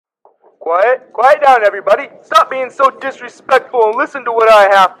Quiet down, everybody. Stop being so disrespectful and listen to what I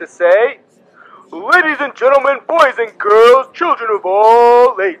have to say. Ladies and gentlemen, boys and girls, children of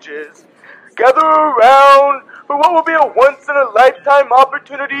all ages, gather around for what will be a once-in-a-lifetime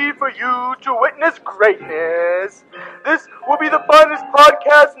opportunity for you to witness greatness. This will be the finest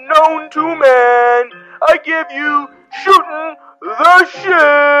podcast known to man. I give you Shooting the Shit!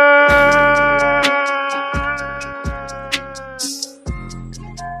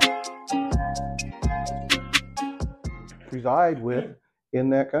 Reside with in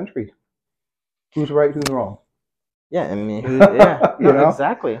that country. Who's right, who's wrong? Yeah, I mean, yeah, no,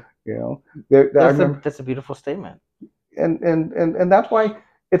 exactly. You know, that's a beautiful statement. And that's why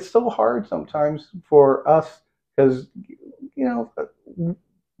it's so hard sometimes for us, because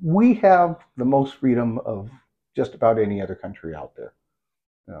we have the most freedom of just about any other country out there.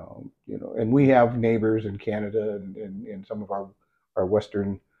 And we have neighbors in Canada and in some of our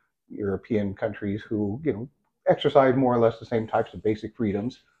Western European countries who exercise more or less the same types of basic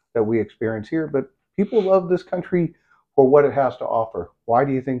freedoms that we experience here. But people love this country for what it has to offer. Why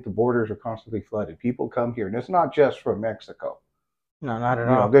do you think the borders are constantly flooded? People come here, and it's not just from Mexico. No, not at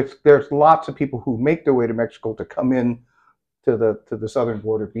all. There's lots of people who make their way to Mexico to come in to the southern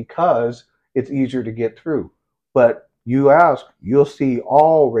border because it's easier to get through. But you'll see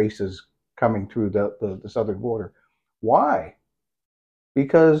all races coming through the southern border. Why?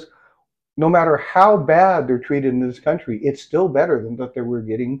 Because no matter how bad they're treated in this country, it's still better than that they were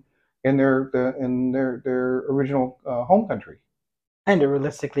getting in their original home country. And it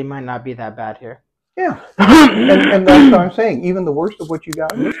realistically might not be that bad here. Yeah, and that's what I'm saying. Even the worst of what you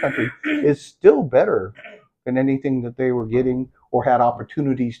got in this country is still better than anything that they were getting or had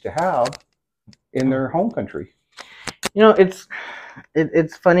opportunities to have in their home country. It's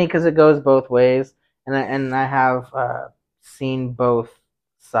funny because it goes both ways, and I have seen both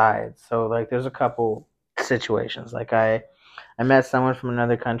sides. So like, there's a couple situations. Like I met someone from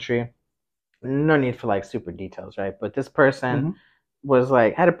another country. No need for like super details, right? But this person was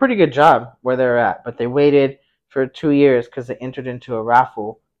like, had a pretty good job where they're at, but they waited for 2 years because they entered into a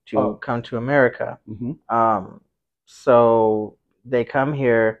raffle to come to America. So they come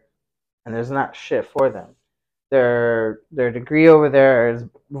here, and there's not shit for them. Their degree over there is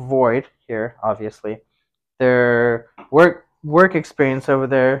void here, obviously. Their work experience over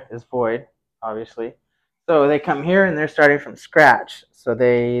there is void, obviously. So they come here and they're starting from scratch. So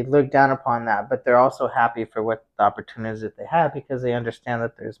they look down upon that, but they're also happy for what the opportunities that they have because they understand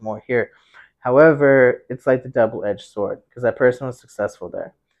that there's more here. However, it's like the double-edged sword because that person was successful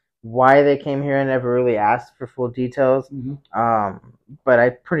there. Why they came here, I never really asked for full details, but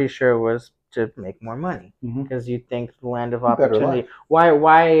I'm pretty sure it was to make more money because you think the land of opportunity. Why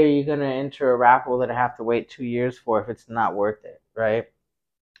are you going to enter a raffle that I have to wait 2 years for if it's not worth it, right?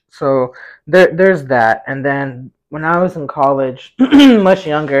 So there's that. And then when I was in college, much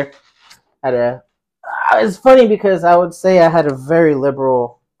younger, it's funny because I would say I had a very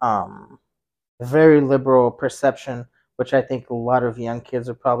liberal perception, which I think a lot of young kids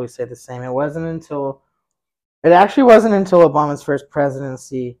would probably say the same. It actually wasn't until Obama's first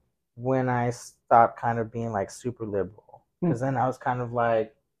presidency when I stopped kind of being like super liberal, because then I was kind of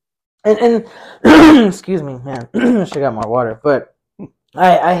like, and excuse me, man, I should have got more water, but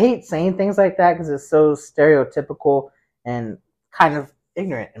I hate saying things like that because it's so stereotypical and kind of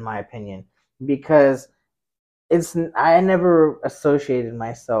ignorant in my opinion, because I never associated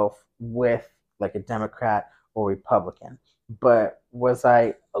myself with like a Democrat or Republican, but was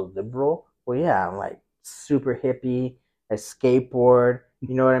I a liberal? Well, yeah, I'm like super hippie, I skateboard,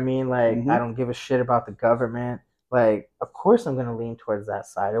 you know what I mean? Like, I don't give a shit about the government. Like, of course I'm going to lean towards that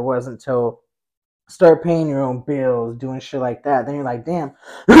side. It wasn't until start paying your own bills, doing shit like that, then you're like, damn,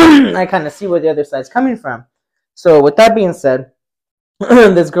 I kind of see where the other side's coming from. So with that being said,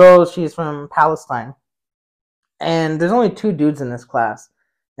 this girl, she's from Palestine, and there's only 2 dudes in this class,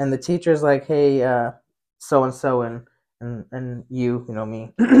 and the teacher's like, hey, so-and-so and you know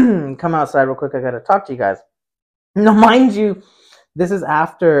me, come outside real quick, I gotta talk to you guys. Now, mind you, this is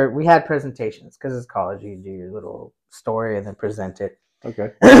after we had presentations, because it's college, you do your little story and then present it.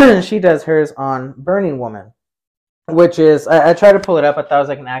 Okay. She does hers on Burning Woman, which is, I tried to pull it up, I thought it was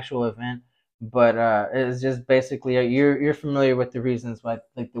like an actual event, but it's just basically, you're familiar with the reasons why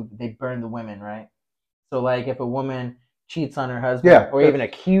they burn the women, right? So like if a woman cheats on her husband, or even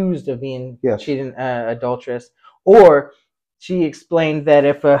accused of being cheating, adulteress, or she explained that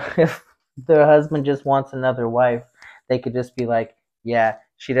if the husband just wants another wife, they could just be like, yeah,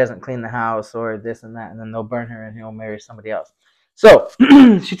 she doesn't clean the house or this and that, and then they'll burn her and he'll marry somebody else. So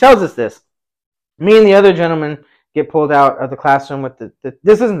she tells us this. Me and the other gentleman get pulled out of the classroom with the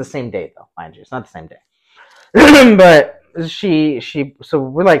this isn't the same day though, mind you, it's not the same day. But so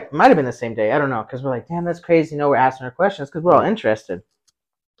we're like, might have been the same day, I don't know, because we're like, damn, that's crazy, we're asking her questions because we're all interested.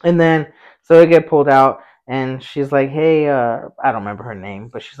 And then so we get pulled out, and she's like, hey, I don't remember her name,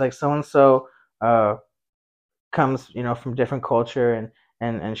 but she's like, so and so comes, from different culture,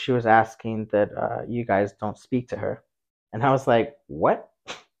 and she was asking that you guys don't speak to her. And I was like, what?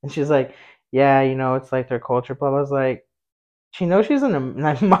 And she's like, yeah, it's like their culture, blah, blah. I was like, she knows she's in a,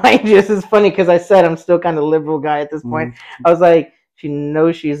 mind you, this is funny because I said I'm still kind of liberal guy at this point. I was like, she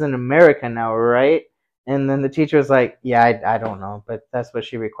knows she's in America now, right? And then the teacher was like, yeah, I don't know, but that's what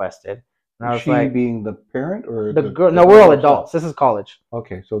she requested. And I was she like, being the parent or the girl? No, we're all adults. This is college.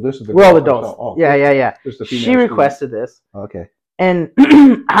 Okay, so this is the we're all girl adults. Oh, yeah. This is the She requested this. Okay. And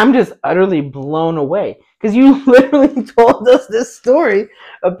I'm just utterly blown away because you literally told us this story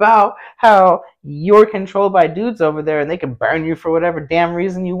about how you're controlled by dudes over there and they can burn you for whatever damn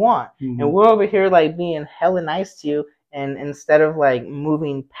reason you want. Mm-hmm. And we're over here like being hella nice to you, and instead of like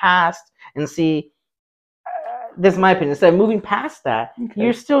moving past and see, this is my opinion, instead of moving past that,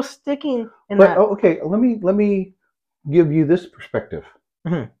 you're still sticking in that. Okay, let me give you this perspective.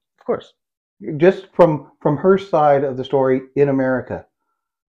 Mm-hmm. Of course. Just from her side of the story in America,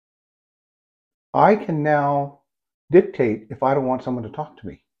 I can now dictate if I don't want someone to talk to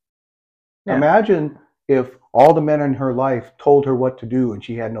me. Yeah. Imagine if all the men in her life told her what to do and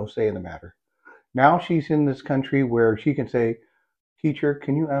she had no say in the matter. Now she's in this country where she can say, teacher,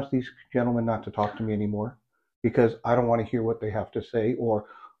 can you ask these gentlemen not to talk to me anymore? Because I don't want to hear what they have to say, or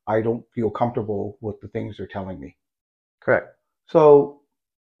I don't feel comfortable with the things they're telling me. Correct. So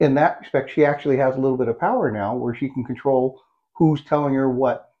in that respect, she actually has a little bit of power now where she can control who's telling her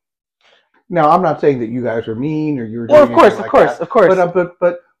what. Now, I'm not saying that you guys are mean or you're doing of course.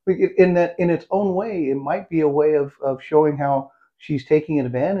 But in its own way, it might be a way of showing how she's taking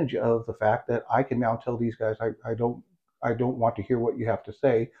advantage of the fact that I can now tell these guys I don't want to hear what you have to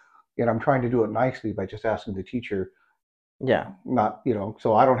say, and I'm trying to do it nicely by just asking the teacher. Yeah. Not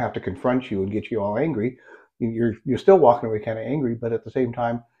so I don't have to confront you and get you all angry. You're still walking away kind of angry, but at the same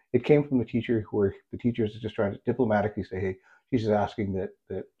time, it came from the teacher, where the teacher is just trying to diplomatically say, hey, she's just asking that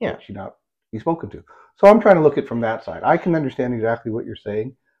she not be spoken to. So I'm trying to look at it from that side. I can understand exactly what you're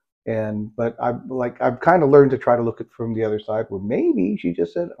saying, but I've kind of learned to try to look at it from the other side, where maybe she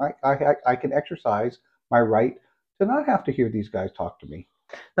just said I can exercise my right to not have to hear these guys talk to me.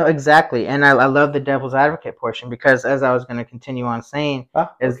 No, exactly, and I love the devil's advocate portion, because as I was going to continue on saying,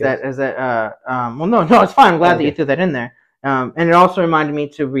 well, no, it's fine. I'm glad that you threw that in there, and it also reminded me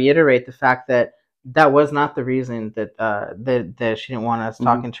to reiterate the fact that was not the reason that that she didn't want us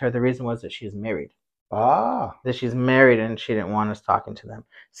talking to her. The reason was that she's married. That she's married and she didn't want us talking to them.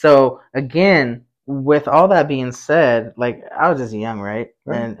 So again, with all that being said, like, I was just young, right?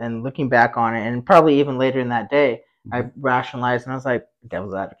 And looking back on it, and probably even later in that day, I rationalized and I was like,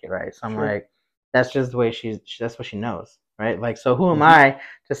 devil's advocate, right? So I'm like, that's just the way that's what she knows, right? Like, so who am I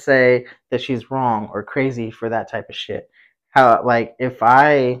to say that she's wrong or crazy for that type of shit? How, like, if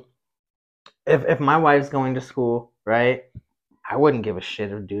my wife's going to school, right, I wouldn't give a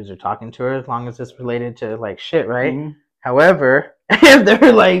shit if dudes are talking to her as long as it's related to like shit, right? Mm-hmm. However, if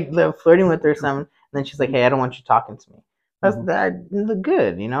they're flirting with her or something, and then she's like, hey, I don't want you talking to me. That's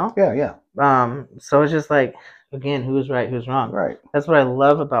good, Yeah. So it's just like, again, who's right, who's wrong? Right. That's what I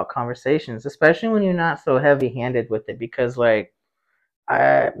love about conversations, especially when you're not so heavy-handed with it, because like,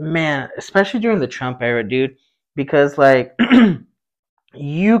 especially during the Trump era, dude, because like,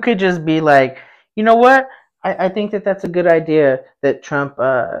 you could just be like, you know what? I think that's a good idea that Trump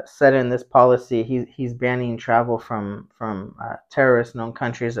set in this policy. He's banning travel from terrorist known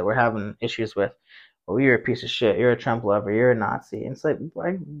countries that we're having issues with. Oh, you're a piece of shit. You're a Trump lover. You're a Nazi. And it's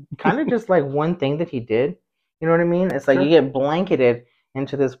like kind of just like one thing that he did. You know what I mean? It's like you get blanketed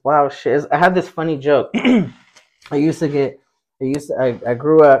into this wild shit. I have this funny joke. I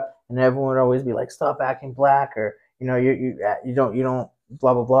grew up and everyone would always be like, stop acting black, or you don't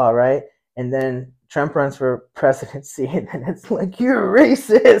blah blah blah, right? And then Trump runs for presidency, and then it's like, you're a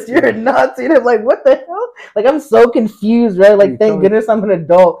racist, you're a Nazi, and I'm like, what the hell? Like, I'm so confused, right? Like, thank goodness I'm an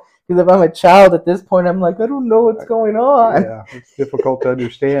adult, because if I'm a child at this point, I'm like, I don't know what's going on. Yeah, it's difficult to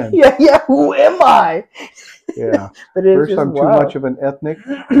understand. yeah, who am I? Yeah. But it's first, I'm wild. too much of an ethnic.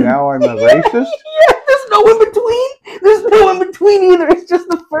 Now I'm a racist. Yeah, there's no in between. There's no in between either. It's just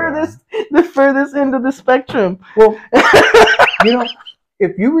the furthest end of the spectrum. Well,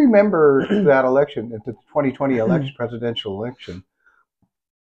 if you remember that election, the 2020 presidential election,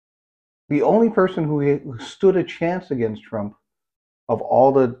 the only person who stood a chance against Trump of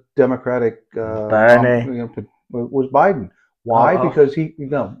all the Democratic was Biden. Why? Uh-oh. Because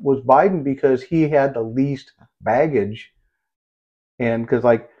was Biden because he had the least baggage, and because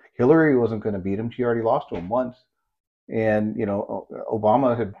like Hillary wasn't going to beat him, she already lost to him once, and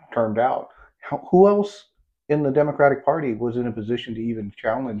Obama had turned out. Who else in the Democratic Party was in a position to even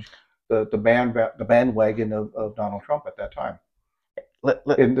challenge the bandwagon of Donald Trump at that time?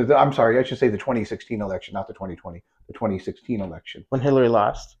 I'm sorry, I should say the 2016 election, not the 2020, the 2016 election. When Hillary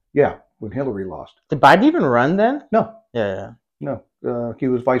lost. Yeah, when Hillary lost. Did Biden even run then? No. Yeah. No. He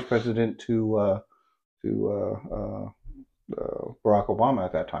was vice president to Barack Obama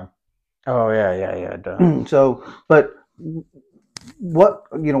at that time. Oh, yeah. Duh. So, but what,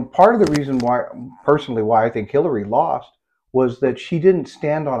 part of the reason why I think Hillary lost was that she didn't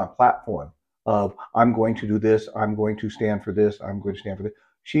stand on a platform of, I'm going to do this, I'm going to stand for this, I'm going to stand for this.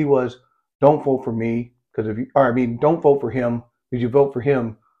 She was, don't vote for me, don't vote for him, because you vote for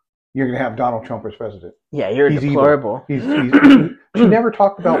him, you're going to have Donald Trump as president. Yeah, you're deplorable. She never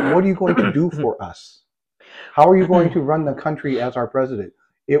talked about, what are you going to do for us? How are you going to run the country as our president?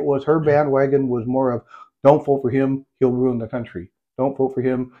 It was, her bandwagon was more of, don't vote for him, he'll ruin the country. Don't vote for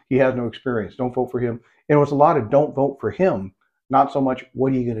him, he has no experience. Don't vote for him. And it was a lot of don't vote for him, not so much,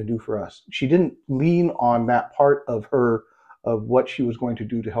 what are you going to do for us? She didn't lean on that part of what she was going to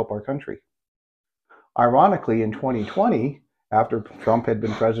do to help our country. Ironically, in 2020, after Trump had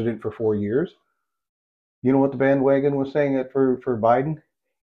been president for 4 years, you know what the bandwagon was saying for Biden?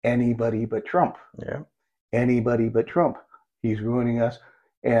 Anybody but Trump. Yeah. Anybody but Trump. He's ruining us.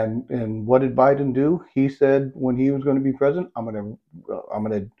 And what did Biden do? He said when he was going to be president, I'm going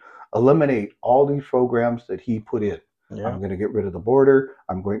to eliminate all these programs that he put in. Yeah. I'm going to get rid of the border.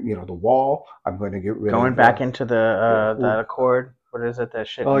 I'm going, the wall. I'm going to get rid of back into that accord. What is it? That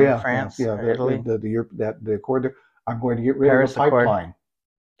shit in France or Italy? The accord there. I'm going to get rid of the pipeline.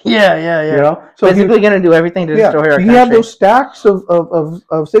 Yeah. So basically going to do everything to destroy our country. He had those stacks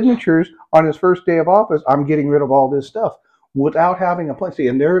of signatures on his first day of office. I'm getting rid of all this stuff without having a plan. See,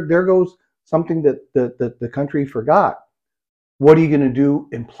 and there goes something that the country forgot. What are you going to do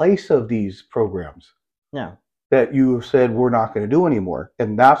in place of these programs? Yeah. That you have said we're not going to do anymore.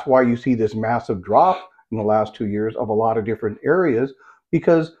 And that's why you see this massive drop in the last 2 years of a lot of different areas,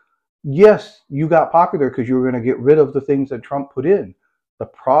 because yes, you got popular because you were going to get rid of the things that Trump put in. The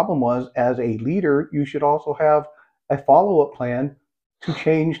problem was, as a leader, you should also have a follow-up plan to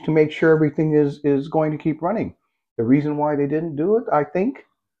change, to make sure everything is going to keep running. The reason why they didn't do it, I think,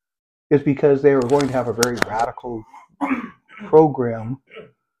 is because they were going to have a very radical program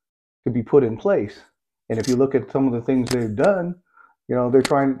to be put in place. And if you look at some of the things they've done, they're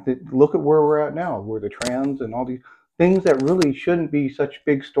trying to look at where we're at now, where the trans and all these things that really shouldn't be such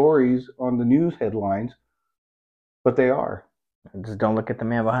big stories on the news headlines, but they are. Just don't look at the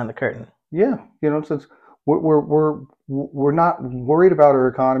man behind the curtain. Yeah, since we're not worried about our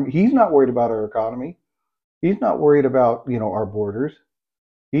economy. He's not worried about our economy. He's not worried about our borders.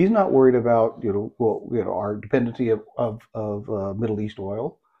 He's not worried about our dependency of Middle East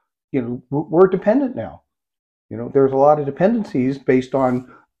oil. We're dependent now. There's a lot of dependencies based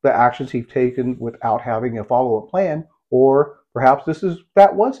on the actions he's taken without having a follow-up plan, or perhaps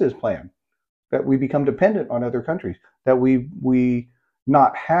that was his plan, that we become dependent on other countries, that we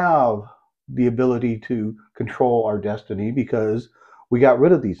not have the ability to control our destiny because we got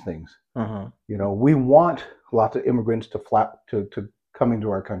rid of these things. We want lots of immigrants to come into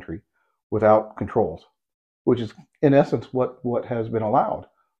our country without controls, which is in essence what has been allowed.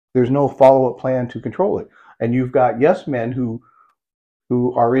 There's no follow-up plan to control it. And you've got yes men who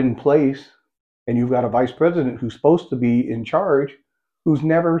are in place, and you've got a vice president who's supposed to be in charge, who's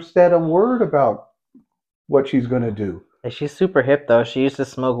never said a word about what she's going to do. And she's super hip, though. She used to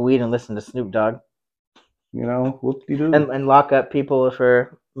smoke weed and listen to Snoop Dogg. Whoop-de-doo. And lock up people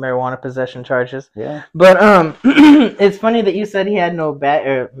for marijuana possession charges. Yeah. But it's funny that you said he had no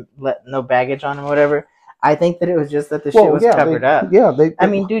baggage on him or whatever. I think that it was just that the shit was covered up. Yeah. I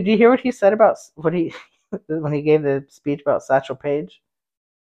mean, dude, do you hear what he said about when he gave the speech about Satchel Paige?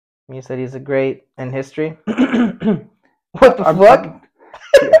 He said he's a great in history. What the fuck?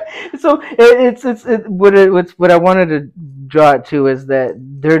 Yeah. So what I wanted to draw it to is that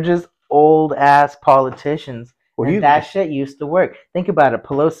they're just old ass politicians, and that shit used to work. Think about it: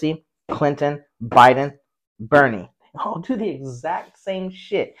 Pelosi, Clinton, Biden, Bernie, all do the exact same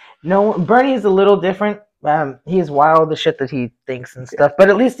shit. No, Bernie is a little different. He's wild, the shit that he thinks and stuff, but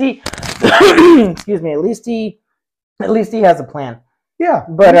at least he, excuse me, at least he has a plan. Yeah,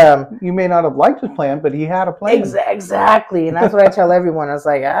 but you may not have liked his plan, but he had a plan. Exactly, and that's what I tell everyone. I was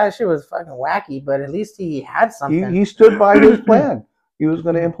like, shit was fucking wacky, but at least he had something. He stood by his plan. he was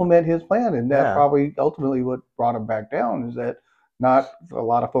going to implement his plan, and that Yeah. probably ultimately what brought him back down is that not a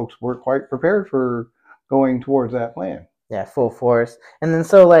lot of folks were quite prepared for going towards that plan. Yeah, full force. And then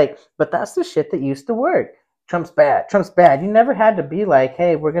so like, but that's the shit that used to work. Trump's bad. Trump's bad. You never had to be like,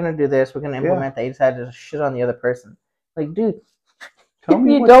 hey, we're gonna do this. We're gonna implement that. You just had to shit on the other person. Like, dude, Tell if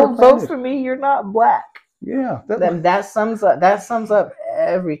me you what your don't plan vote is. for me, you're not black. Yeah, That sums up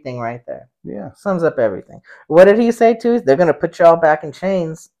everything right there. yeah. Sums up everything. What did he say too? They're gonna put y'all back in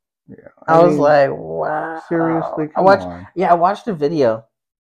chains. Yeah. I was mean, like, wow. seriously, I come watched. on. Yeah, I watched a video,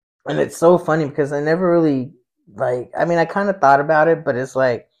 and it's so funny because I never really like. I mean, I kind of thought about it, but it's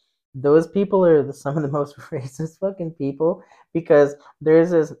like those people are some of the most racist fucking people because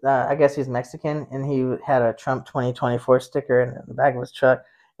there's this. I guess he's Mexican, and he had a Trump 2024 sticker in the back of his truck,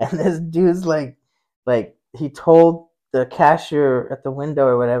 and this dude's like he told the cashier at the window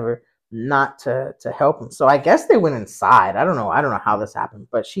or whatever not to help him. So I guess they went inside. I don't know. I don't know how this happened,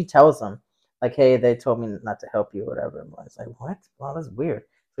 but she tells him like, "Hey, they told me not to help you, or whatever." And it's like, "What? Well, that's weird."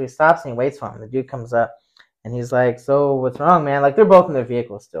 So he stops and he waits for him. The dude comes up and he's like, "So what's wrong, man?" Like they're both in their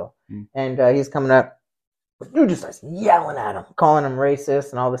vehicle still, and he's coming up. The dude just starts yelling at him, calling him racist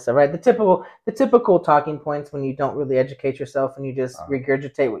and all this stuff. Right? The typical talking points when you don't really educate yourself and you just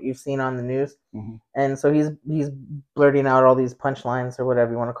regurgitate what you've seen on the news. Mm-hmm. And so he's blurting out all these punchlines or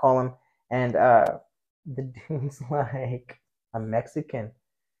whatever you want to call them, and the dude's like, "I'm Mexican,"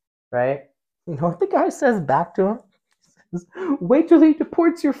 right? You know what the guy says back to him? He says, "Wait till he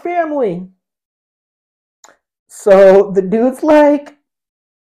deports your family." So the dude's like,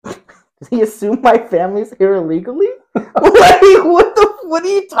 "Does he assume my family's here illegally?" Like, what are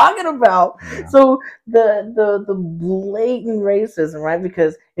you talking about? Yeah. So the blatant racism, right?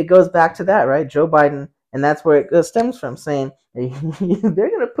 Because it goes back to that, right? Joe Biden, and that's where it stems from, saying they're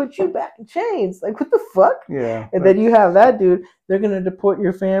gonna put you back in chains. Like, what the fuck? Yeah. And then you have that dude. They're gonna deport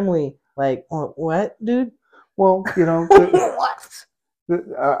your family. Like, what, dude? Well, you know, What?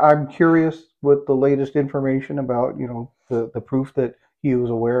 I'm curious with the latest information about, you know, the proof that he was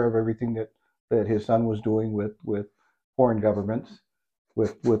aware of everything that his son was doing with foreign governments,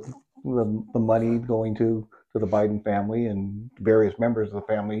 with the money going to the Biden family and various members of the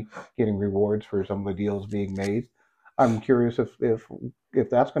family getting rewards for some of the deals being made. I'm curious if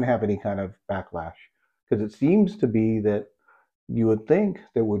that's going to have any kind of backlash, because it seems to be that you would think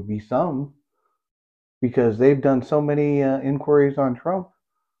there would be some, because they've done so many inquiries on Trump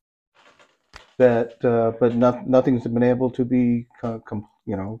that, but nothing's been able to be,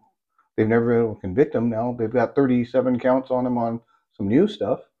 you know, they've never been able to convict him. Now they've got 37 counts on him on some new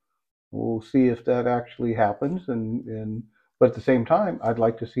stuff. We'll see if that actually happens, but at the same time, I'd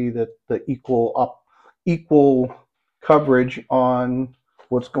like to see that the equal coverage on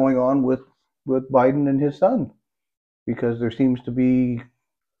what's going on with Biden and his son, because there seems to be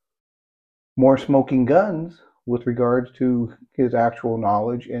more smoking guns with regards to his actual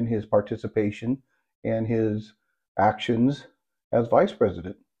knowledge and his participation and his actions as vice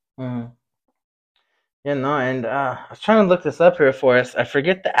president. Mm. Yeah, no, and I was trying to look this up here for us. I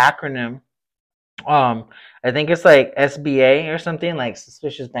forget the acronym. I think it's like SBA or something, like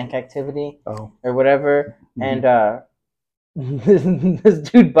suspicious bank activity or whatever. Mhm. And this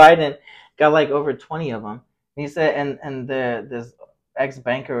dude Biden got like over 20 of them. And he said, and this ex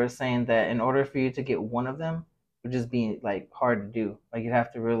banker was saying that in order for you to get one of them, it would just be like hard to do. Like you'd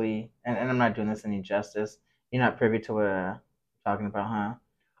have to really, and I'm not doing this any justice. You're not privy to what I'm talking about, huh?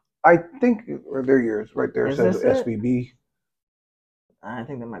 I think, or there yours right there Is says this it? SVB. I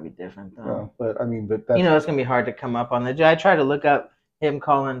think that might be different though. But I mean, but that's, You know, it's gonna be hard to come up on the. I tried to look up him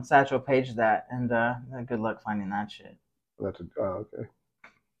calling Satchel Paige that, and good luck finding that shit. that's okay.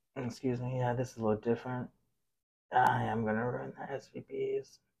 Excuse me. Yeah, this is a little different. I am gonna run the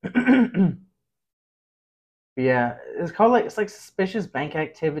SVPs. Yeah, it's called like, it's like suspicious bank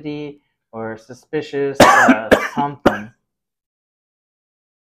activity or suspicious something.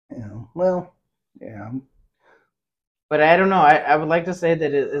 Yeah. Well, yeah. But I don't know. I would like to say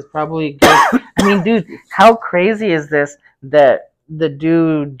that it is probably good. I mean, dude, how crazy is this that the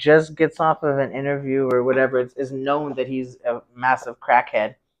dude just gets off of an interview or whatever, is known that he's a massive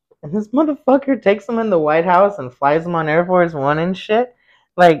crackhead, and this motherfucker takes him in the White House and flies him on Air Force One and shit?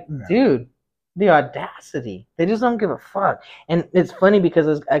 Like, Yeah. dude, the audacity. They just don't give a fuck. And it's funny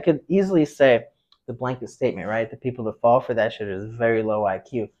because I could easily say the blanket statement, right? The people that fall for that shit is very low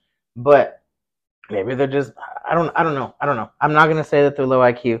IQ. But maybe they're just, I don't know. I'm not gonna say that they're low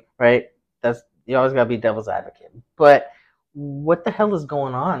IQ, right? That's, you always gotta be devil's advocate. But what the hell is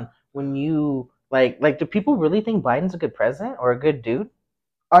going on when you like do people really think Biden's a good president or a good dude?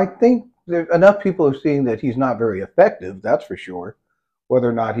 I think there enough people are seeing that he's not very effective. That's for sure. whether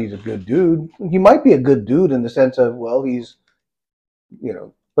or not he's a good dude. He might be a good dude in the sense of, well, he's,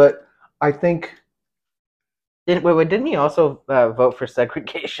 but I think. Didn't he also vote for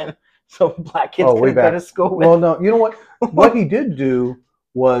segregation so black kids Way couldn't go back. to school? Well, no, you know what? What he did do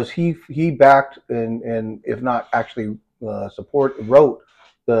was he backed and if not actually wrote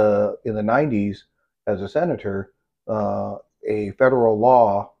in the 90s as a senator a federal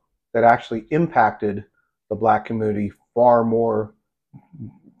law that actually impacted the black community far more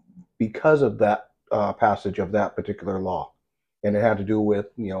because of that passage of that particular law, and it had to do with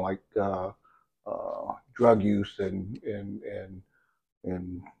drug use and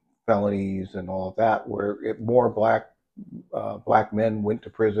felonies and all of that, where more black men went to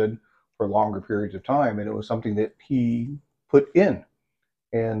prison for longer periods of time, and it was something that he put in,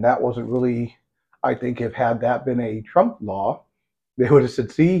 and that wasn't really. I think if had that been a Trump law, they would have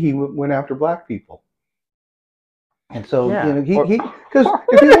said, "See, he went after black people." And so he because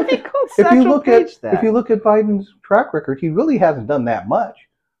if you look at Biden's track record, he really hasn't done that much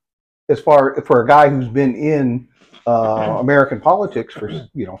as far for a guy who's been in American politics for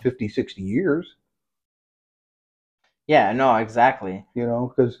 50, 60 years. Yeah, no, exactly.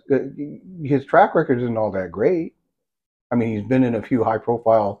 Because his track record isn't all that great. I mean, he's been in a few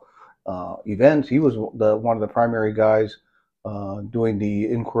high-profile events. He was one of the primary guys doing the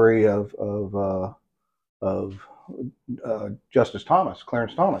inquiry of Justice Thomas,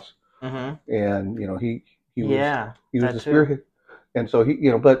 Clarence Thomas, and he was the spearhead, and so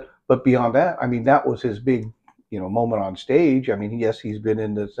but beyond that, I mean, that was his big moment on stage. I mean, yes, he's been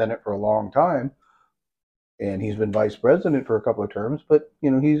in the Senate for a long time, and he's been vice president for a couple of terms, but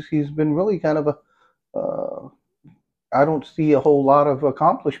he's been really kind of I don't see a whole lot of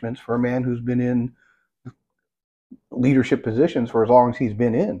accomplishments for a man who's been in leadership positions for as long as he's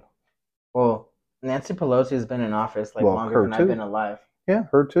been in. Well, Nancy Pelosi has been in office longer than I've been alive. Yeah,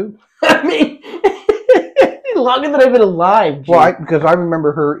 her too. I mean, longer than I've been alive. Gee. Well, because I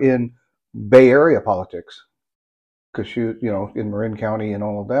remember her in Bay Area politics, because she was, in Marin County and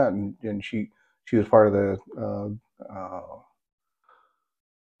all of that, and she was part of the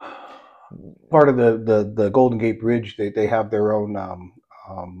Golden Gate Bridge. They have their own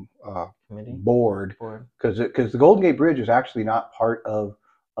board because the Golden Gate Bridge is actually not part of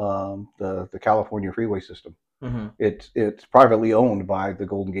the California freeway system. Mm-hmm. It's privately owned by the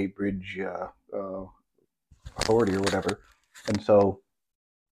Golden Gate Bridge Authority or whatever, and so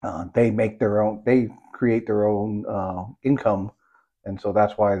they create their own income, and so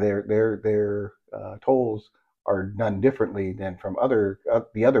that's why their tolls are done differently than from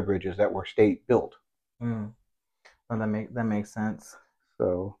the other bridges that were state built. Mm. Well, that makes sense.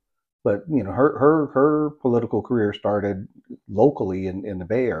 So, but her political career started locally in the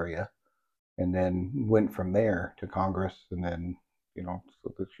Bay Area, and then went from there to Congress, and then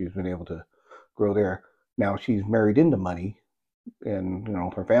so that she's been able to grow there. Now she's married into money, and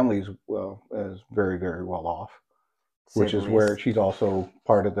her family's is very, very well off, which is where she's also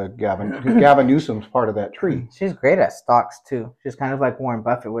part of the Gavin Newsom's part of that tree. She's great at stocks too. She's kind of like Warren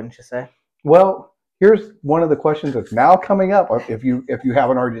Buffett, wouldn't you say? Well, here's one of the questions that's now coming up. If you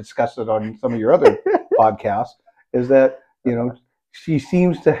haven't already discussed it on some of your other podcasts, is that she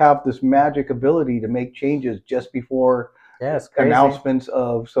seems to have this magic ability to make changes just before announcements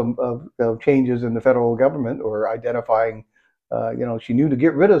of some of changes in the federal government, or identifying. She knew to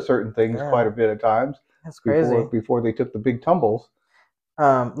get rid of certain things quite a bit of times. That's crazy. Before they took the big tumbles.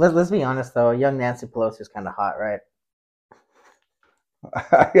 Let's be honest though. Young Nancy Pelosi is kind of hot, right?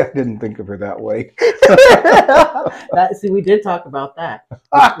 I didn't think of her that way. We did talk about that.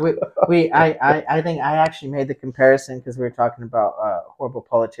 I think I actually made the comparison because we were talking about horrible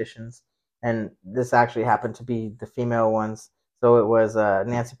politicians, and this actually happened to be the female ones. So it was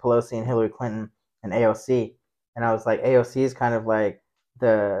Nancy Pelosi and Hillary Clinton and AOC, and I was like, AOC is kind of like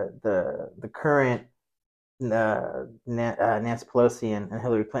the current Nancy Pelosi and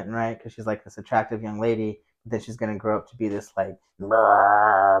Hillary Clinton, right? Because she's like this attractive young lady. Then she's gonna grow up to be this like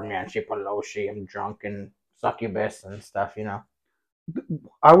Nancy Pelosi, I'm drunk and succubus and stuff,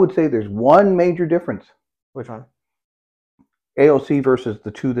 I would say there's one major difference. Which one? AOC versus the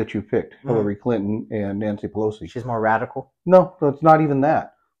two that you picked, Hillary Clinton and Nancy Pelosi. She's more radical? No, it's not even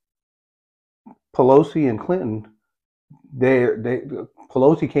that. Pelosi and Clinton,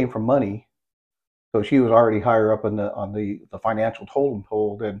 Pelosi came from money, so she was already higher up on the financial totem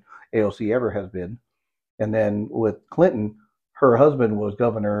pole than AOC ever has been. And then with Clinton, her husband was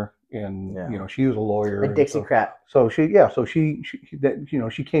governor, and she was a lawyer, a Dixiecrat. So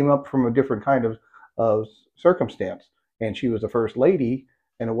she came up from a different kind of circumstance, and she was the first lady.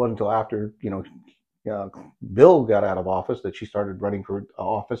 And it wasn't until after Bill got out of office, that she started running for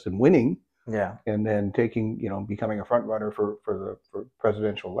office and winning, Yeah. and then becoming a front runner for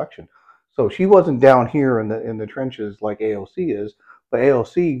presidential election. So she wasn't down here in the trenches like AOC is, but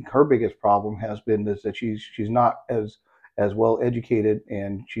AOC, her biggest problem has been is that she's not as well educated,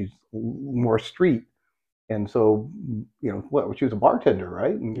 and she's more street. And so, she was a bartender,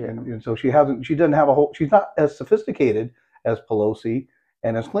 right? And so she doesn't have she's not as sophisticated as Pelosi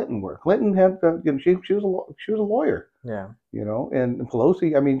and as Clinton were. Clinton had, she was a lawyer. Yeah. And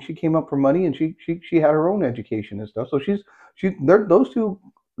Pelosi, I mean, she came up for money, and she had her own education and stuff. So those two,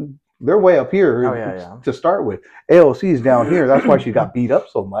 they're way up here to start with. AOC is down here. That's why she got beat up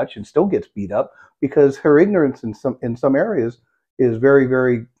so much, and still gets beat up, because her ignorance in some areas is very,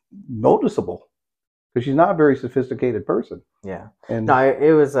 very noticeable, because she's not a very sophisticated person. Yeah. And no,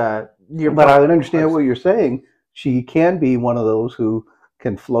 it was but I understand what you're saying. She can be one of those who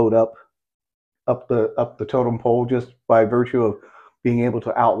can float up the totem pole just by virtue of being able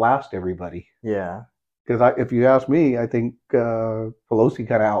to outlast everybody. Yeah. Because if you ask me, I think Pelosi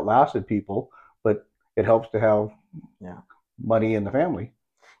kind of outlasted people, but it helps to have money in the family.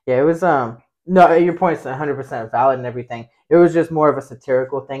 Yeah, it was no, your point's 100% valid and everything. It was just more of a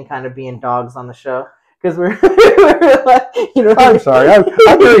satirical thing, kind of being dogs on the show. Because we're like, I'm sorry. I'm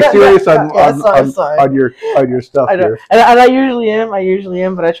very serious on your stuff here. And I usually am,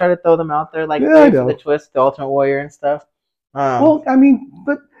 but I try to throw them out there like the twist, the Ultimate Warrior and stuff. Well, I mean,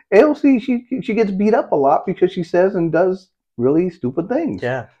 but AOC, she gets beat up a lot because she says and does really stupid things.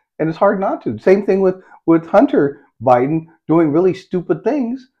 Yeah, and it's hard not to. Same thing with Hunter Biden doing really stupid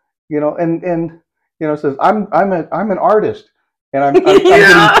things. And says I'm an artist, and I'm getting,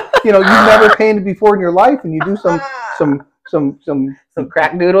 you've never painted before in your life, and you do some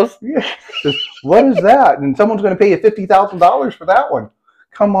crack doodles. Yeah. What is that? And someone's going to pay you $50,000 for that one.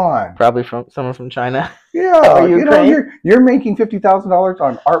 Come on. Probably from someone from China. Yeah, you're making $50,000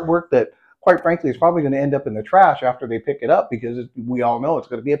 on artwork that, quite frankly, is probably going to end up in the trash after they pick it up, because we all know it's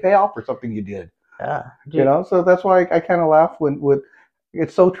going to be a payoff for something you did. Yeah. So that's why I kind of laugh when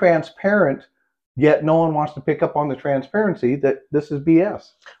it's so transparent. Yet no one wants to pick up on the transparency that this is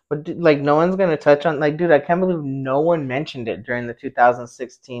BS. But no one's gonna touch on I can't believe no one mentioned it during the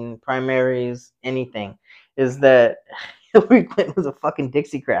 2016 primaries. Anything is that Hillary Clinton was a fucking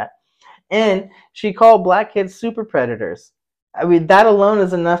Dixiecrat, and she called black kids super predators. I mean, that alone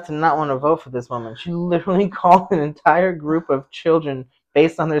is enough to not want to vote for this woman. She literally called an entire group of children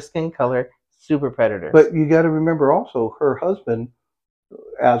based on their skin color super predators. But you got to remember also, her husband,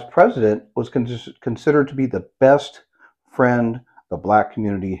 as president, was considered to be the best friend the black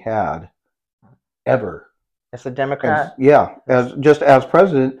community had ever. As a Democrat? As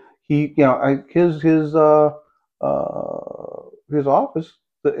president, he, his office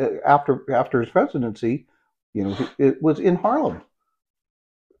after his presidency, it was in Harlem,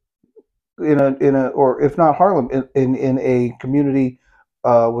 or if not Harlem, in a community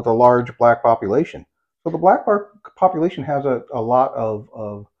with a large black population. So the black population has a lot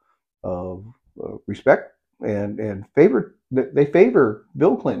of respect and favor. They favor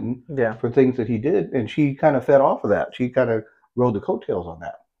Bill Clinton for things that he did, and she kind of fed off of that. She kind of rode the coattails on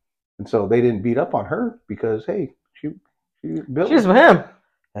that, and so they didn't beat up on her because, hey, she's with him.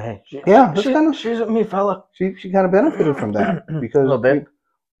 Hey, she's with me, fella. She kind of benefited from that because a little bit.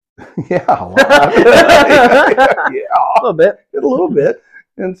 A little bit.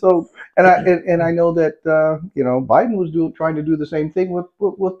 And so, and I know that Biden was trying to do the same thing with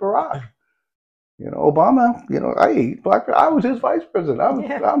Barack. Obama. I was his vice president. I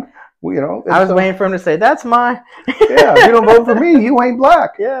was waiting for him to say, "That's mine." Yeah, if you don't vote for me, you ain't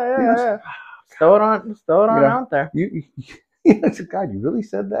black. Yeah. Throw it on out there. God, you really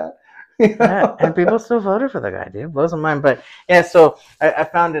said that? Yeah, and people still voted for the guy, dude. Blows my mind. But yeah, so I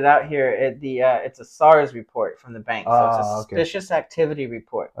found it out here. It's a SARS report from the bank. So it's a suspicious activity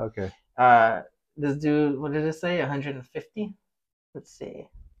report. Okay. This dude, what did it say? 150? Let's see.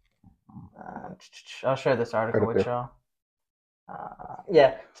 I'll share this article with y'all.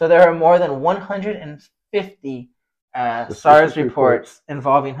 So there are more than 150 SARS reports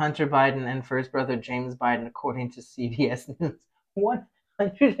involving Hunter Biden and first brother James Biden, according to CBS News.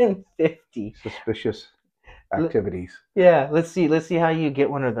 150 suspicious activities. Yeah, let's see how you get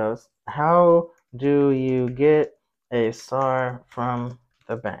one of those. How do you get a SAR from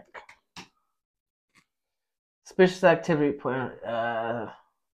the bank? Suspicious activity report. I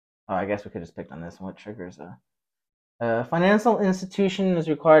guess we could just pick on this one. What triggers a financial institution is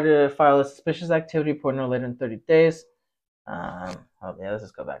required to file a suspicious activity report no later than 30 days. Let's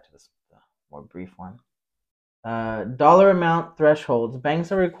just go back to this more brief one. Dollar amount thresholds.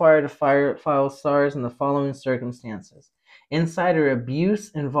 Banks are required to file SARs in the following circumstances: insider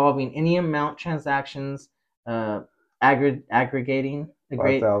abuse involving any amount transactions aggregating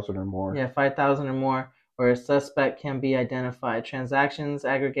 5,000 or more. Yeah, 5,000 or more, where a suspect can be identified. Transactions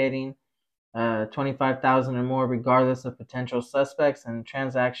aggregating 25,000 or more, regardless of potential suspects, and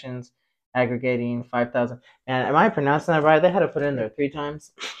transactions aggregating 5,000. And am I pronouncing that right? They had to put it in there 3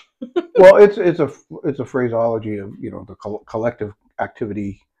 times. Well, it's a phraseology of the collective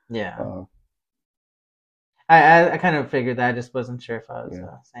activity. Yeah. I kind of figured that. I just wasn't sure if I was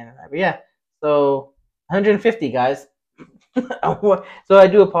saying it right. But yeah, so 150 guys. So I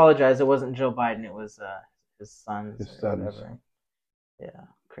do apologize. It wasn't Joe Biden. It was his sons. His sons. Whatever. Yeah,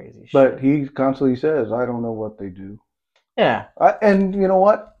 crazy shit. But he constantly says, "I don't know what they do." Yeah. And you know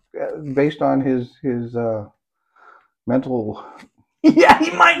what? Based on his mental yeah,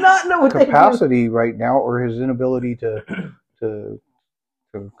 he might not know what capacity right now, or his inability to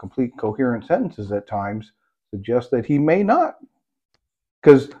complete coherent sentences at times, suggests that he may not.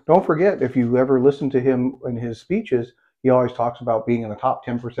 Because don't forget, if you ever listen to him in his speeches, he always talks about being in the top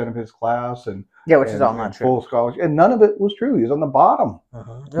 10% of his class, and which is all not true. Full scholarship, and none of it was true. He was on the bottom.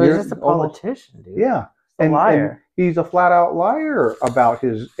 He's just a politician, dude. Yeah, and he's a flat out liar about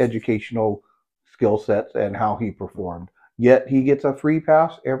his educational skill sets and how he performed. Yet he gets a free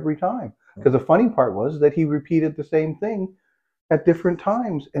pass every time. Because the funny part was that he repeated the same thing at different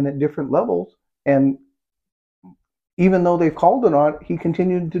times and at different levels, and even though they've called it on, he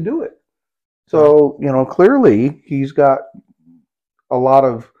continued to do it. So, clearly he's got a lot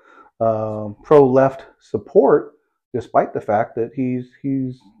of pro-left support, despite the fact that he's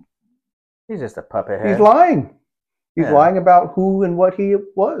just a puppet head. He's lying. He's lying about who and what he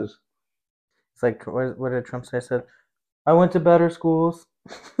was. It's like, what did Trump say? He said, I went to better schools.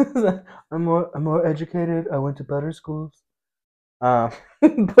 I'm more educated. I went to better schools. But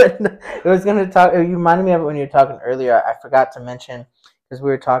it was going to talk. You reminded me of it when you were talking earlier. I forgot to mention, because we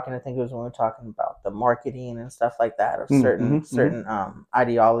were talking. I think it was when we were talking about the marketing and stuff like that of certain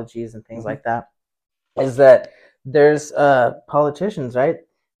ideologies and things like that. Is that there's politicians, right?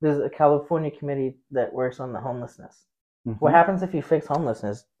 There's a California committee that works on the homelessness. What happens if you fix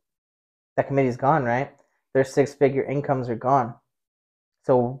homelessness? That committee's gone, right? Their 6-figure incomes are gone.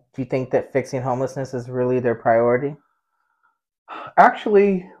 So do you think that fixing homelessness is really their priority?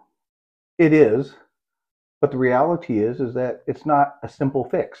 Actually, it is, but the reality is that it's not a simple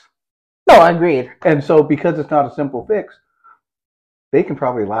fix. No, I agreed. And so, because it's not a simple fix, they can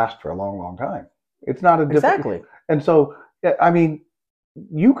probably last for a long, long time. It's not a exactly. And so, I mean,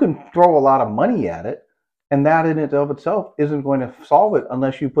 you can throw a lot of money at it, and that in and of itself isn't going to solve it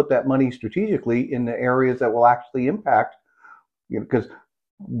unless you put that money strategically in the areas that will actually impact. Because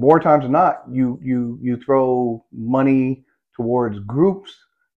more times than not, you throw money towards groups,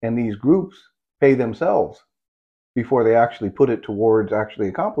 and these groups pay themselves before they actually put it towards actually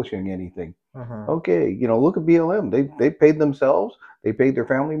accomplishing anything. Okay, look at BLM. They paid themselves. They paid their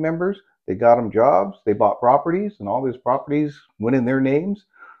family members. They got them jobs. They bought properties, and all these properties went in their names.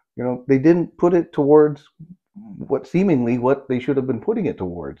 They didn't put it towards what they should have been putting it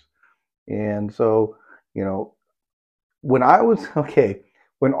towards. And so, when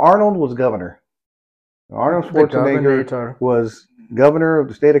Arnold was governor, Arnold Schwarzenegger was governor of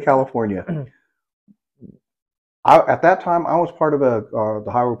the state of California. At that time, I was part of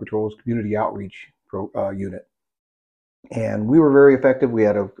the Highway Patrol's community outreach unit. And we were very effective. We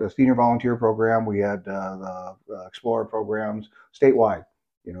had a senior volunteer program. We had the Explorer programs statewide.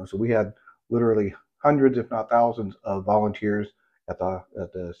 So we had literally hundreds, if not thousands, of volunteers at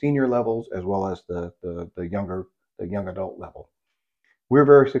the senior levels, as well as the young adult level. We were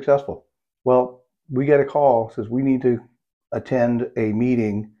very successful. Well, we get a call, says we need to attend a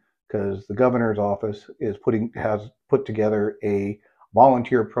meeting because the governor's office has put together a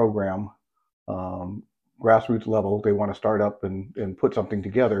volunteer program, grassroots level. They want to start up and put something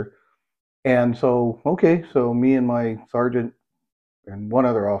together. And so me and my sergeant and one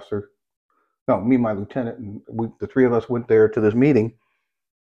other officer, me and my lieutenant, and the 3 of us went there to this meeting.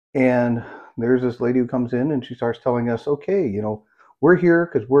 And there's this lady who comes in and she starts telling us, okay, we're here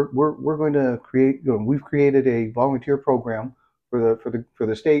because we're going to create. We've created a volunteer program for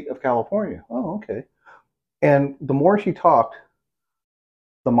the state of California. Oh, okay. And the more she talked,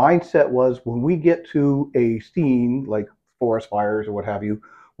 the mindset was, when we get to a scene like forest fires or what have you,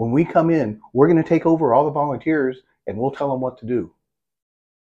 when we come in, we're going to take over all the volunteers and we'll tell them what to do.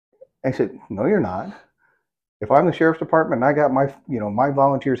 I said, no, you're not. If I'm the sheriff's department and I got my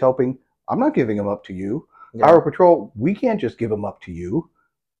volunteers helping, I'm not giving them up to you. Yeah. Our patrol, we can't just give them up to you.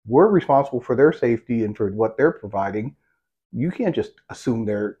 we're responsible for their safety and for what they're providing. You can't just assume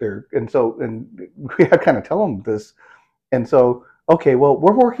they're and we had to kind of tell them this. And so, okay, well,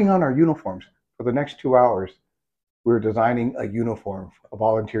 we're working on our uniforms for the next 2 hours. We're designing a uniform, a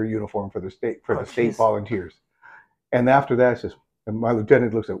volunteer uniform for the state state volunteers. And after that, it says, and my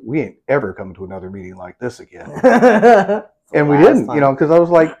lieutenant looks at, we ain't ever coming to another meeting like this again. And we didn't, because I was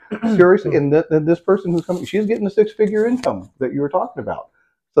like, seriously. And this person who's coming, she's getting a 6-figure income that you were talking about.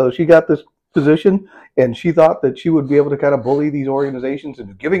 So she got this position, and she thought that she would be able to kind of bully these organizations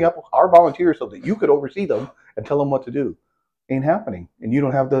into giving up our volunteers so that you could oversee them and tell them what to do. Ain't happening, and you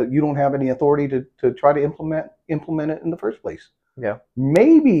don't have any authority to try to implement it in the first place. Yeah,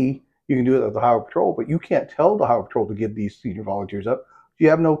 maybe you can do it at the Highway Patrol, but you can't tell the Highway Patrol to give these senior volunteers up. You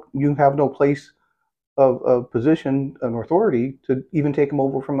have no place of position and authority to even take them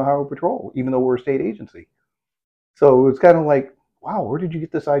over from the Highway Patrol, even though we're a state agency. So it's kind of like, wow, where did you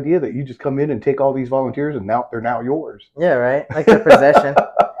get this idea that you just come in and take all these volunteers and now they're now yours? Yeah, right. Like their possession.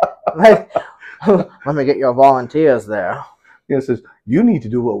 Like, let me get your volunteers there. It says you need to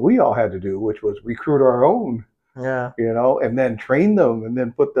do what we all had to do, which was recruit our own. Yeah. And then train them and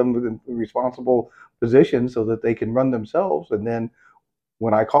then put them in responsible positions so that they can run themselves. And then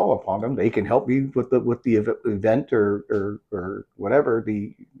when I call upon them, they can help me with the event or whatever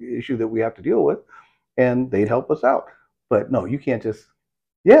the issue that we have to deal with, and they'd help us out. But no, you can't just.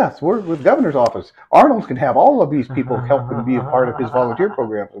 Yes, we're with the governor's office. Arnold's can have all of these people help him be a part of his volunteer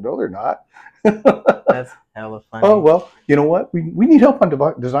program. So no, they're not. That's hella funny. Oh, well, you know what? We need help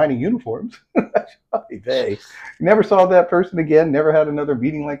on designing uniforms. They never saw that person again, never had another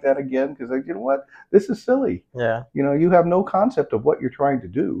meeting like that again, because, you know what? This is silly. Yeah. You have no concept of what you're trying to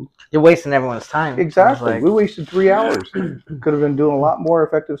do. You're wasting everyone's time. Exactly. We wasted 3 hours. Could have been doing a lot more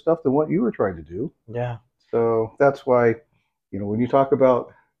effective stuff than what you were trying to do. Yeah. So that's why, when you talk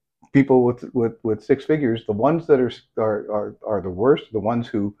about people with 6 figures, the ones that are the worst, the ones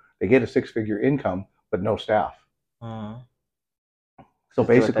who they get a 6-figure income but no staff. So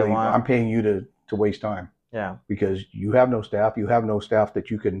basically, I'm paying you to waste time. Yeah. Because you have no staff. You have no staff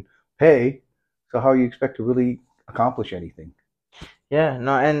that you can pay. So how you expect to really accomplish anything? Yeah.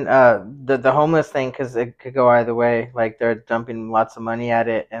 No. And the homeless thing, because it could go either way. Like they're dumping lots of money at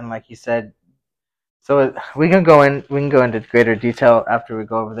it, and like you said. So we can go into greater detail after we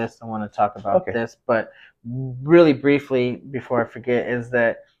go over this. I want to talk about this, but really briefly before I forget is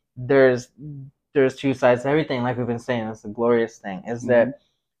that there's 2 sides to everything. Like we've been saying, it's a glorious thing. Is that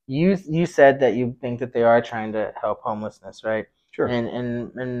you said that you think that they are trying to help homelessness, right? Sure. And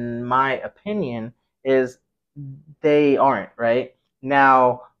in my opinion is they aren't, right?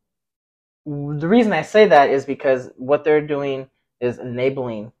 Now, the reason I say that is because what they're doing is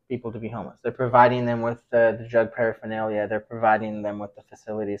enabling people to be homeless. They're providing them with the drug paraphernalia. They're providing them with the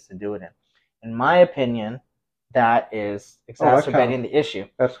facilities to do it in. In my opinion, that is exacerbating the issue.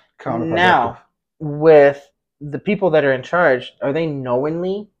 That's counterproductive. Now, with the people that are in charge, are they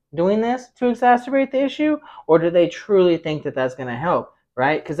knowingly doing this to exacerbate the issue? Or do they truly think that that's going to help,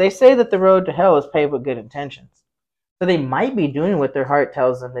 right? Because they say that the road to hell is paved with good intentions. So they might be doing what their heart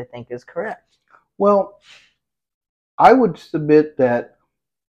tells them they think is correct. Well, I would submit that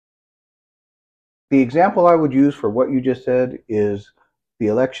the example I would use for what you just said is the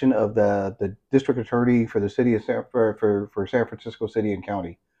election of the district attorney for the city of for San Francisco City and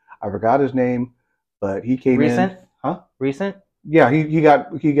County. I forgot his name, but he came Recent? in. Huh? Recent? Yeah, he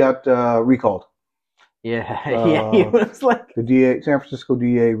got recalled. Yeah, he was like the San Francisco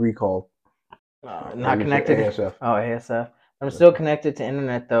DA recalled. Not connected. ASF. Oh, ASF. I'm still connected to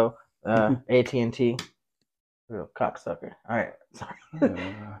internet though. AT&T. Real cocksucker. All right, sorry.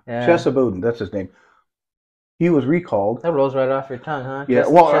 Chesa Bowden, that's his name. He was recalled. That rolls right off your tongue, huh? Yeah.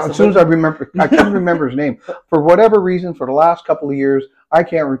 As soon as I couldn't remember his name. For whatever reason, for the last couple of years, I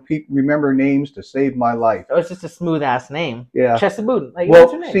can't remember names to save my life. Oh, it's just a smooth ass name. Yeah. Chesa Bowden. Like, well,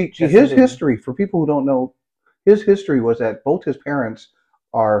 what's your name? see, his history, for people who don't know, his history was that both his parents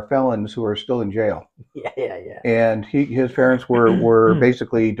are felons who are still in jail. Yeah. And his parents were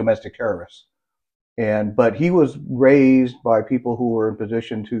basically domestic terrorists. But he was raised by people who were in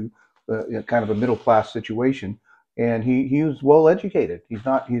position to kind of a middle class situation, and he was well educated. He's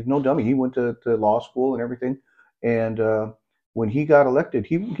no dummy. He went to law school and everything. And when he got elected,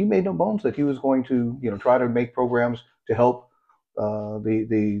 he made no bones that he was going to try to make programs to help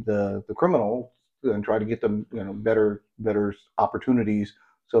the criminals and try to get them better opportunities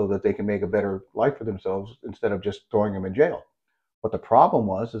so that they can make a better life for themselves instead of just throwing them in jail. But the problem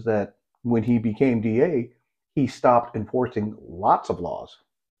is that when he became DA, he stopped enforcing lots of laws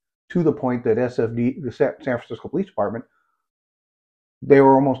to the point that SFD, the San Francisco Police Department, they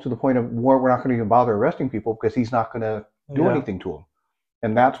were almost to the point of we're not going to even bother arresting people because he's not going to do Yeah. anything to them.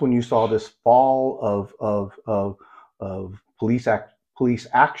 And that's when you saw this fall of police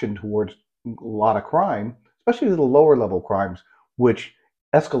action towards a lot of crime, especially the lower level crimes, which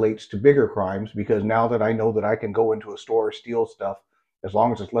escalates to bigger crimes because now that I know that I can go into a store, steal stuff, as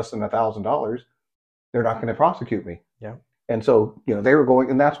long as it's less than $1,000, they're not going to prosecute me. Yeah. And so, they were going,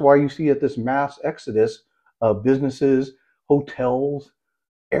 and that's why you see this mass exodus of businesses, hotels,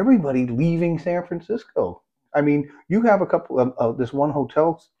 everybody leaving San Francisco. I mean, you have a couple of this one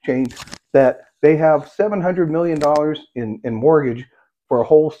hotel chain that they have $700 million in mortgage for a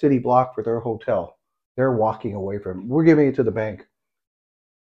whole city block for their hotel. They're walking away from it. We're giving it to the bank.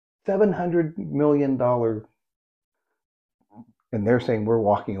 $700 million, and they're saying we're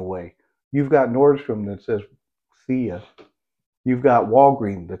walking away. You've got Nordstrom that says, see ya. You've got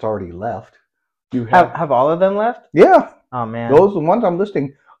Walgreens that's already left. You have all of them left? Yeah. Oh man. Those, the ones I'm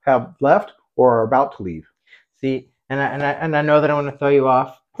listing, have left or are about to leave. See, and I know that I want to throw you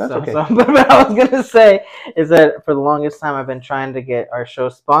off. That's okay. But what I was gonna say is that for the longest time I've been trying to get our show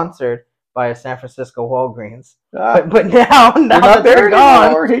sponsored by a San Francisco Walgreens. But now that they're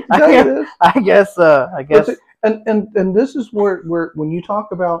gone, I guess. And this is where when you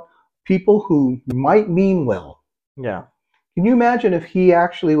talk about people who might mean well. Yeah. Can you imagine if he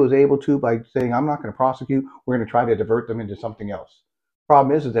actually was able to, by saying, I'm not going to prosecute, we're going to try to divert them into something else.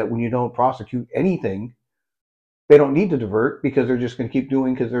 Problem is that when you don't prosecute anything, they don't need to divert because they're just going to keep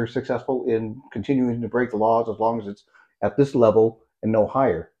doing because they're successful in continuing to break the laws as long as it's at this level and no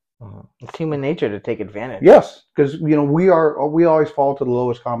higher. It's human nature to take advantage. Yes, because we always fall to the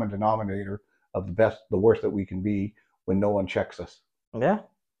lowest common denominator of the worst that we can be when no one checks us. Yeah.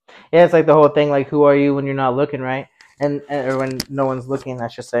 Yeah, it's like the whole thing, like, who are you when you're not looking, right? Or when no one's looking, I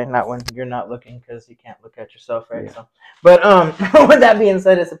should say, not when you're not looking, because you can't look at yourself, right? Yeah. So, but with that being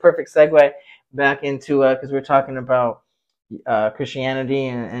said, it's a perfect segue back into because we're talking about Christianity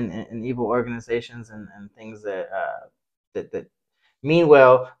and evil organizations and things that mean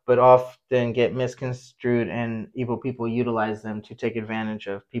well, but often get misconstrued, and evil people utilize them to take advantage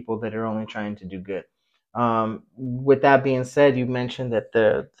of people that are only trying to do good. With that being said, you mentioned that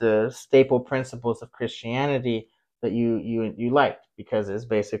the staple principles of Christianity that you liked, because it's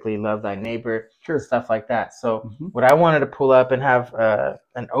basically love thy neighbor, sure, stuff like that. So what I wanted to pull up and have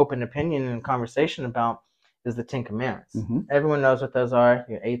an open opinion and conversation about is the 10 Commandments. Everyone knows what those are.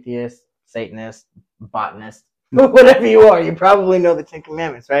 You're atheist, Satanist, botanist, whatever you are, you probably know the 10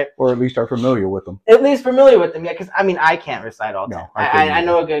 Commandments, right? Or at least are familiar with them. At least familiar with them, yeah. Because I can't recite all 10. No, I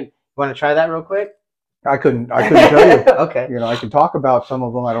know a good. You want to try that real quick? I couldn't tell you. Okay. I can talk about some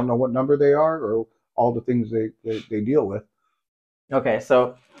of them. I don't know what number they are or all the things they deal with. Okay,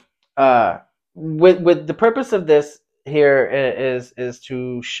 so with the purpose of this here is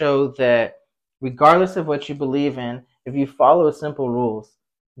to show that regardless of what you believe in, if you follow simple rules,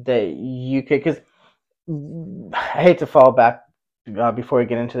 that you could. Because I hate to fall back before we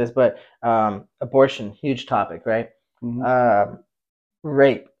get into this, but abortion, huge topic, right?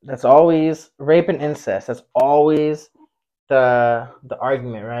 Rape. That's always rape and incest. That's always the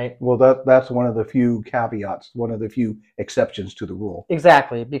argument, right? Well, that's one of the few caveats, one of the few exceptions to the rule.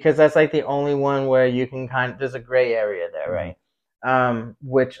 Exactly, because that's like the only one where you can there's a gray area there, right?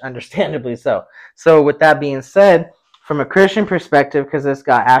 Which understandably so. So with that being said, from a Christian perspective, because this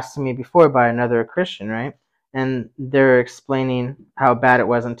got asked to me before by another Christian, right? And they're explaining how bad it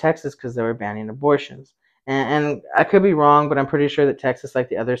was in Texas because they were banning abortions. And I could be wrong, but I'm pretty sure that Texas, like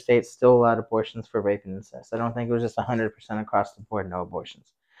the other states, still allowed abortions for rape and incest. I don't think it was just 100% across the board, no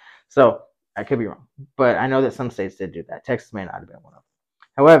abortions. So I could be wrong, but I know that some states did do that. Texas may not have been one of them.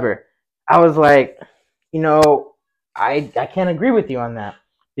 However, I was like, I can't agree with you on that,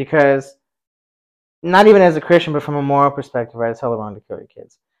 because not even as a Christian, but from a moral perspective, right? It's hella wrong to kill your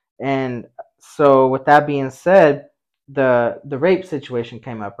kids. And so with that being said, the rape situation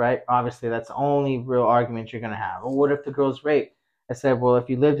came up, right? Obviously, that's the only real argument you're going to have. Well, what if the girl's raped? I said, well, if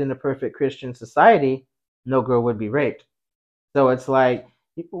you lived in a perfect Christian society, no girl would be raped. So it's like,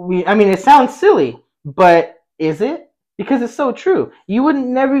 it sounds silly, but is it? Because it's so true. You wouldn't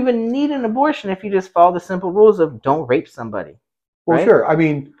never even need an abortion if you just follow the simple rules of don't rape somebody. Well, right? Sure.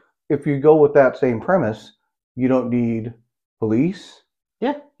 If you go with that same premise, you don't need police.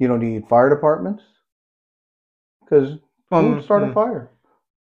 Yeah. You don't need fire departments. Because who start a fire?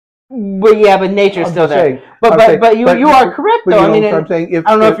 But nature's still there. But you are correct, though. I'm saying, I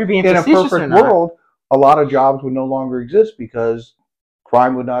don't know if you're being facetious or not. In a perfect world, a lot of jobs would no longer exist because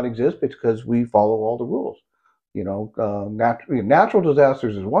crime would not exist because we follow all the rules. Natural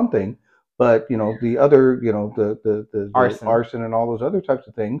disasters is one thing, But the other, the Arson. arson and all those other types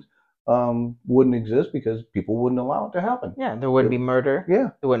of things wouldn't exist because people wouldn't allow it to happen. Yeah, there wouldn't be murder. Yeah,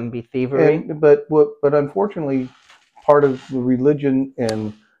 there wouldn't be thievery. but unfortunately, part of the religion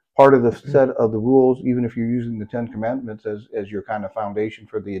and part of the set of the rules, even if you're using the Ten Commandments as your kind of foundation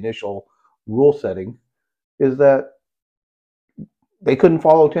for the initial rule setting, is that they couldn't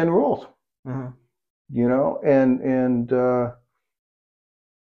follow 10 rules. And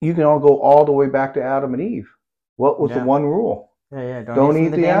you can all go all the way back to Adam and Eve. What was the one rule? Yeah. Don't eat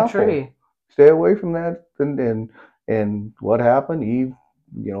the apple. Tree. Stay away from that. And what happened? Eve,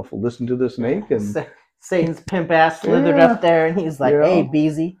 listened to the snake, and Satan's pimp ass slithered up there, and he's like, "Hey,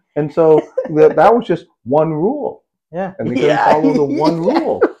 Beezy." And so that was just one rule. Yeah. And they couldn't follow the one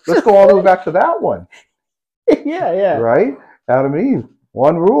rule. Let's go all the way back to that one. Yeah. Right? Adam and Eve,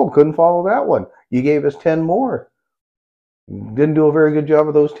 one rule, couldn't follow that one. You gave us 10 more. Didn't do a very good job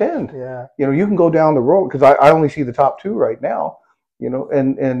of those 10. Yeah. You can go down the road, because I only see the top 2 right now.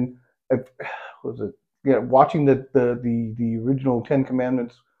 And was it? Watching the original 10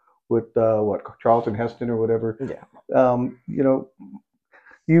 Commandments with Charlton Heston or whatever. Yeah.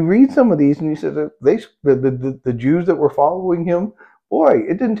 You read some of these and you said that the Jews that were following him, boy,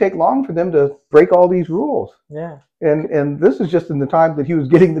 it didn't take long for them to break all these rules. Yeah. And this is just in the time that he was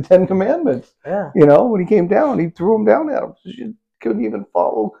getting the 10 Commandments. Yeah. When he came down, he threw them down at him. You couldn't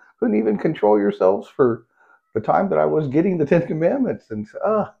even control yourselves for the time that I was getting the 10 Commandments. And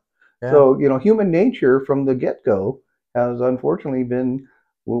so, human nature from the get-go has unfortunately been,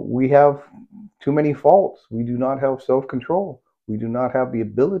 we have too many faults. We do not have self-control. We do not have the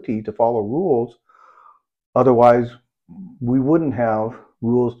ability to follow rules. Otherwise, we wouldn't have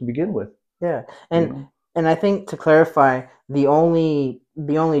rules to begin with. Yeah. And I think, to clarify, the only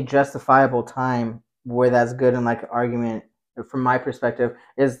justifiable time where that's good in like an argument, from my perspective,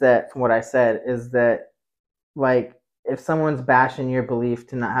 is that, from what I said, is that, like, if someone's bashing your belief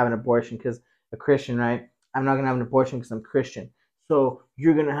to not have an abortion because a Christian, right? I'm not gonna have an abortion because I'm Christian. So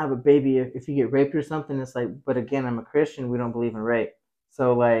you're gonna have a baby if you get raped or something. It's like, but again, I'm a Christian. We don't believe in rape.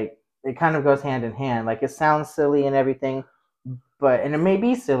 So like, it kind of goes hand in hand. Like, it sounds silly and everything, and it may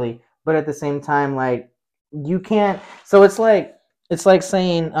be silly, but at the same time, like, you can't. So it's like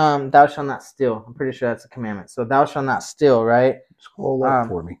saying, "Thou shalt not steal." I'm pretty sure that's a commandment. So thou shalt not steal, right? Scroll up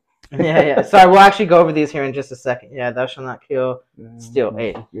for me. Yeah. So I will actually go over these here in just a second. Yeah, thou shalt not kill, steal.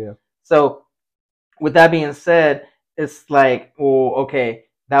 8. Yeah. So with that being said, it's like, well, okay,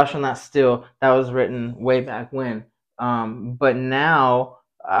 thou shalt not steal. That was written way back when. But now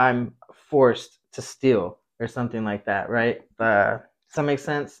I'm forced to steal or something like that, right? Does that make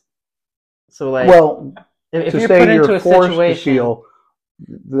sense? So like, well, if to you're say put into you're a forced situation, to steal,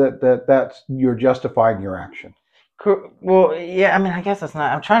 that's you're justifying your action. well, yeah, I mean, I guess that's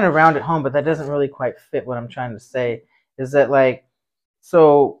not. I'm trying to round it home, but that doesn't really quite fit what I'm trying to say. Is that like,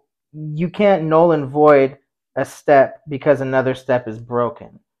 so you can't null and void a step because another step is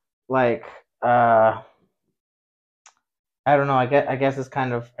broken. Like, I don't know. I guess it's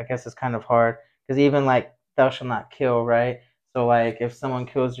kind of hard, because even like, thou shalt not kill, right? So like, if someone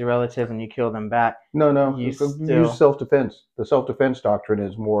kills your relative and you kill them back, no, you use self-defense. The self-defense doctrine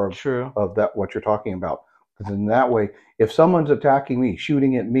is more of that what you're talking about. Because in that way, if someone's attacking me,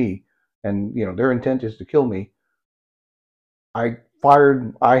 shooting at me, and their intent is to kill me, I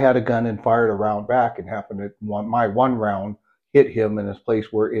had a gun and fired a round back, and happened that my one round hit him in a place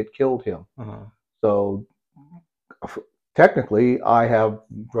where it killed him. So technically, I have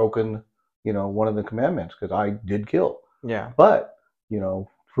broken one of the commandments, because I did kill. Yeah. But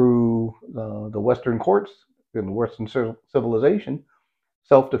through the Western courts in the Western civilization,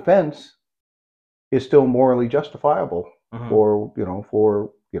 self-defense is still morally justifiable. For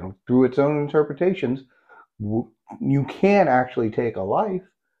through its own interpretations, you can actually take a life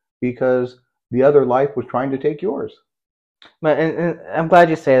because the other life was trying to take yours. But and I'm glad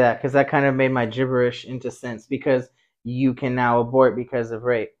you say that, because that kind of made my gibberish into sense, because you can now abort because of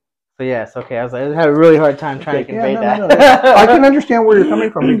rape. So yes, okay. I had a really hard time trying to convey that. No. I can understand where you're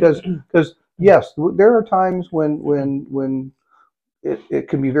coming from, because yes, there are times when it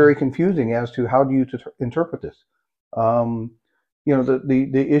can be very confusing as to how do you interpret this.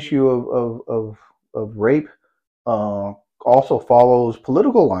 The issue of rape also follows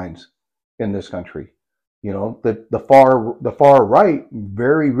political lines in this country. The far right,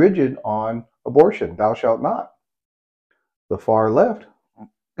 very rigid on abortion. Thou shalt not. The far left,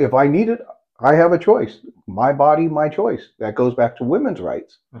 if I need it, I have a choice. My body, my choice. That goes back to women's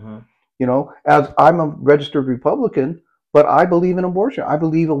rights. As I'm a registered Republican, but I believe in abortion. I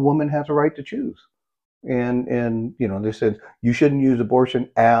believe a woman has a right to choose. And they said you shouldn't use abortion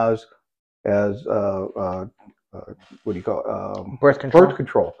as as what do you call Birth control. birth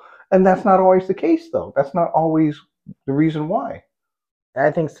control. And that's not always the case, though. That's not always the reason why. I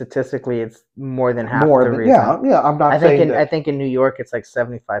think statistically, it's more than half More the than reason. yeah. I'm not I think saying in that. I think in New York, it's like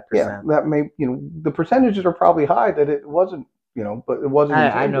 75%. Yeah, that may the percentages are probably high that it wasn't but it wasn't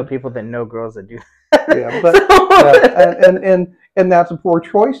I know intended. people that know girls that do. Yeah, but yeah, and that's a poor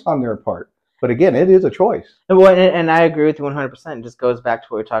choice on their part. But again, it is a choice. Well, and I agree with you 100%. It just goes back to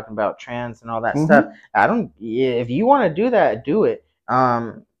what we're talking about, trans and all that stuff. I don't. If you want to do that, do it.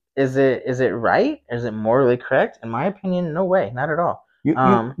 Is it right? Is it morally correct? In my opinion, no way, not at all.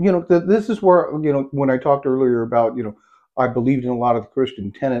 This is where when I talked earlier about I believed in a lot of the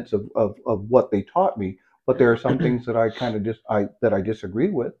Christian tenets of what they taught me, but there are some things that I kind of that I disagree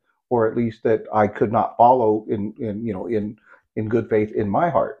with, or at least that I could not follow in good faith in my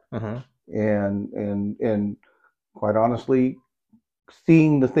heart. And quite honestly,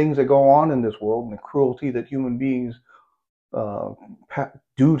 seeing the things that go on in this world and the cruelty that human beings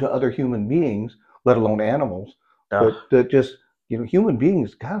do to other human beings, let alone animals, but that just human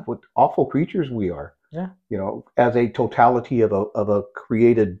beings, God, what awful creatures we are. Yeah. As a totality of a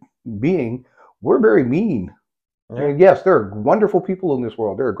created being, we're very mean. Yeah. Yes, there are wonderful people in this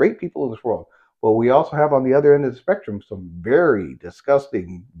world. There are great people in this world. But we also have on the other end of the spectrum some very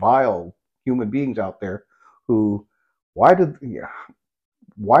disgusting, vile human beings out there who, why do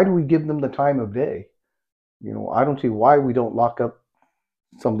we give them the time of day? I don't see why we don't lock up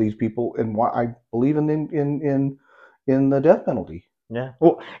some of these people, and why I believe in the death penalty. Yeah.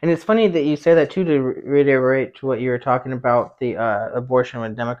 Well, and it's funny that you say that too, to reiterate to what you were talking about, the abortion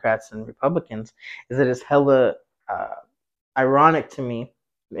with Democrats and Republicans, is that it's hella ironic to me,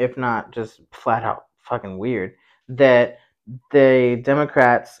 if not just flat out fucking weird, that the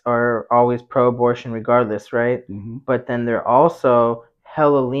Democrats are always pro-abortion regardless, right? But then they're also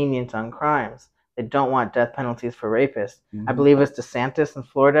hella lenient on crimes. They don't want death penalties for rapists. I believe it's DeSantis in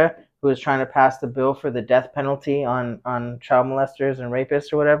Florida who is trying to pass the bill for the death penalty on child molesters and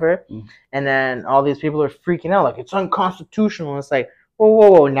rapists or whatever. And then all these people are freaking out like it's unconstitutional. It's like,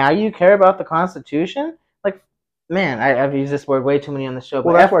 whoa, now you care about the Constitution? Like, man, I've used this word way too many on the show,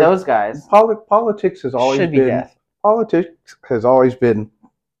 but F those guys. Politics has always should be been death. Politics has always been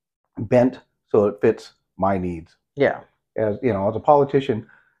bent so it fits my needs. Yeah. As as a politician,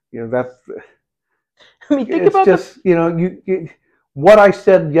 that's. I mean, think it's about just what I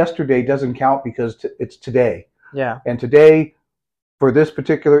said yesterday doesn't count because it's today. Yeah. And today, for this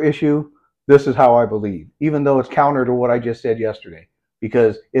particular issue, this is how I believe, even though it's counter to what I just said yesterday,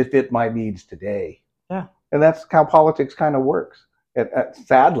 because it fit my needs today. Yeah. And that's how politics kind of works.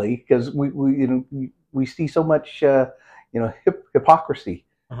 Sadly, because we see so much hypocrisy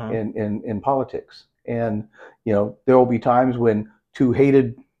in politics, and there will be times when two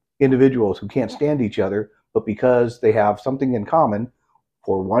hated individuals who can't stand each other, but because they have something in common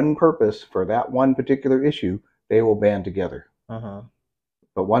for one purpose, for that one particular issue, they will band together.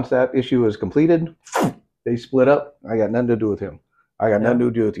 But once that issue is completed, they split up. I got nothing to do with him. I got nothing to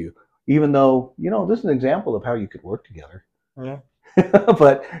do with you. Even though, this is an example of how you could work together. Yeah.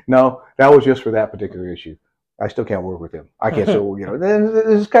 But no, that was just for that particular issue. I still can't work with him. I can't still,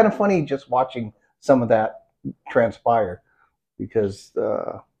 It's kind of funny just watching some of that transpire because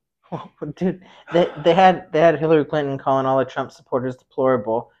dude, they had Hillary Clinton calling all the Trump supporters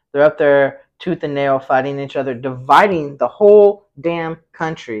deplorable. They're up there tooth and nail fighting each other, dividing the whole damn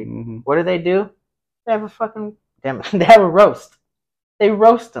country. What do? They have a fucking they have a roast. They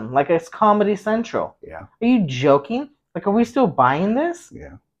roast them like it's Comedy Central. Yeah. Are you joking? Like, are we still buying this?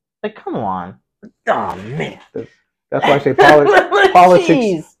 Yeah. Like, come on. Oh man. That's why I say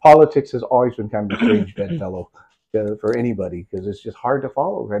politics has always been kind of a strange bedfellow for anybody, because it's just hard to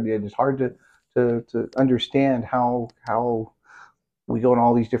follow. I mean, it's hard to understand how we go in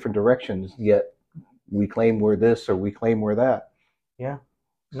all these different directions, yet we claim we're this or we claim we're that. Yeah.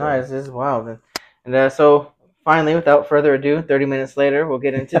 No, it's wild. And so finally, without further ado, 30 minutes later, we'll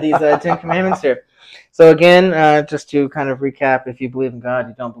get into these 10 commandments here. So again, just to kind of recap, if you believe in God,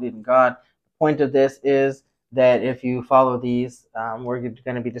 you don't believe in God. The point of this is that if you follow these, we're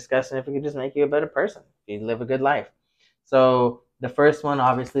going to be discussing if it could just make you a better person, if you live a good life. So the first one,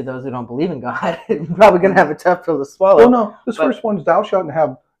 obviously, those who don't believe in God, are probably going to have a tough pill to swallow. Well, no, this first one is thou shalt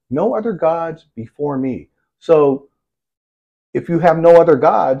have no other gods before me. So if you have no other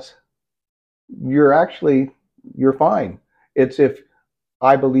gods, you're fine. It's if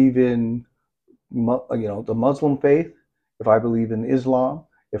I believe in the Muslim faith, if I believe in Islam,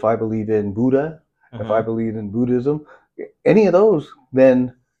 if I believe in Buddha, if I believe in Buddhism, any of those,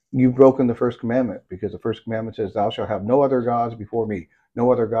 then you've broken the first commandment, because the first commandment says, thou shalt have no other gods before me. No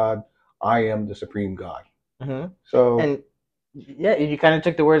other God I am the supreme God. Mm-hmm. So, And yeah, you kind of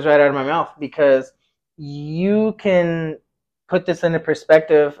took the words right out of my mouth, because you can put this into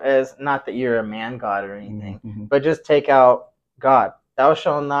perspective as not that you're a man god or anything, but just take out God. Thou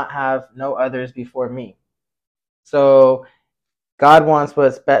shalt not have no others before me. So God wants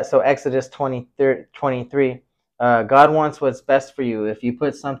what's best. So Exodus 23, God wants what's best for you. If you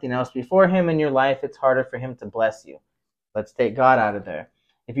put something else before him in your life, it's harder for him to bless you. Let's take God out of there.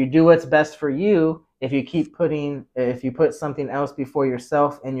 If you do what's best for you, if you put something else before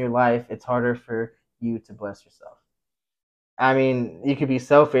yourself in your life, it's harder for you to bless yourself. I mean, you could be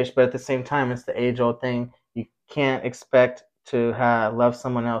selfish, but at the same time, it's the age-old thing. You can't expect to love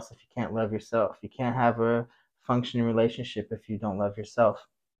someone else if you can't love yourself. You can't have a functioning relationship if you don't love yourself.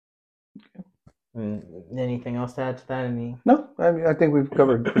 Anything else to add to that? No, I mean, I think we've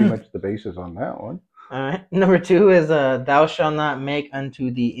covered pretty much the bases on that one. All right. Number 2 is thou shalt not make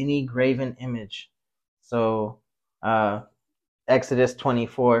unto thee any graven image. So Exodus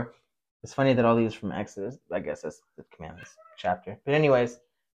 24. It's funny that all these from Exodus. I guess that's the commandments chapter. But anyways,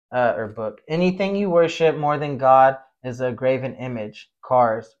 or book. Anything you worship more than God is a graven image.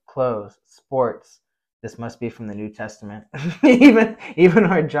 Cars, clothes, sports. This must be from the New Testament. even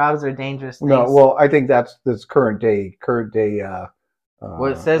our jobs are dangerous things. No, well, I think that's this current day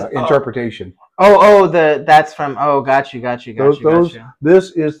what it says interpretation. That's from got you.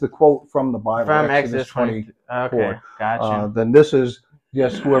 This is the quote from the Bible from Exodus 24. Okay, gotcha. Then this is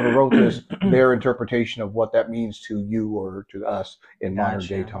just whoever wrote this, their interpretation of what that means to you or to us in modern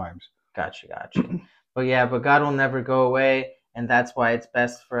day times. Gotcha. But God will never go away, and that's why it's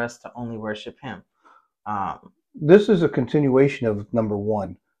best for us to only worship him. This is a continuation of number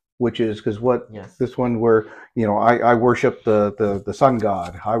 1, which is because this one where I worship the sun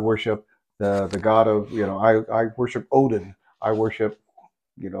god, I worship the god of I worship Odin, I worship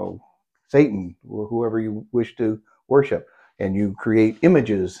Satan, or whoever you wish to worship, and you create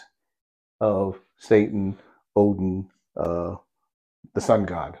images of Satan, Odin, the sun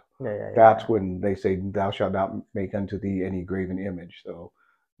god. That's when they say, "Thou shalt not make unto thee any graven image." So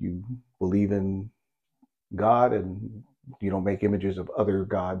you believe in God, and you don't make images of other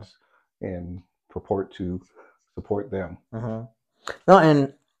gods and purport to support them. No,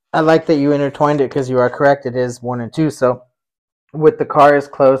 and I like that you intertwined it, because you are correct. It is 1 and 2. So with the cars,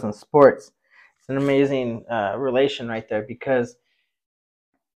 clothes, and sports, it's an amazing relation right there, because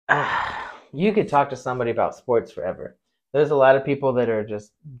you could talk to somebody about sports forever. There's a lot of people that are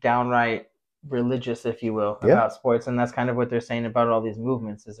just downright religious, if you will, about sports, and that's kind of what they're saying about all these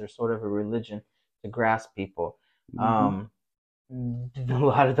movements, is they're sort of a religion to grasp people. A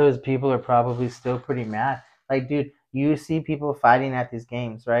lot of those people are probably still pretty mad. Like, dude, you see people fighting at these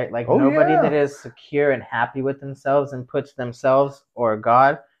games, right? Like, nobody that is secure and happy with themselves and puts themselves or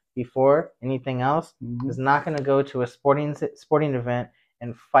God before anything else is not going to go to a sporting event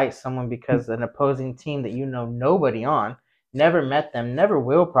and fight someone because an opposing team that nobody on, never met them, never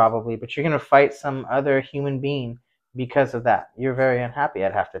will probably, but you're going to fight some other human being because of that. You're very unhappy,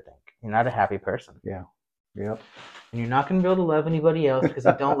 I'd have to think. You're not a happy person. Yeah. Yep. And you're not going to be able to love anybody else because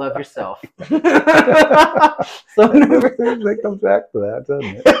you don't love yourself. So that comes back to that,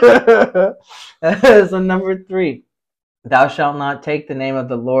 doesn't it? So number 3, thou shalt not take the name of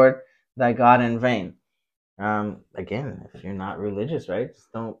the Lord thy God in vain. Again, if you're not religious, right?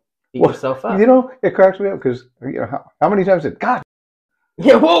 Just don't beat yourself up. It cracks me up because how many times did God?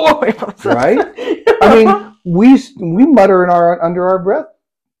 Yeah, whoa. Right? I mean, we mutter under our breath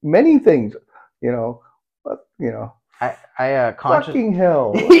many things, fucking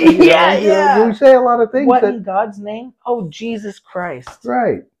hell. Yeah. We say a lot of things. What in God's name? Oh, Jesus Christ.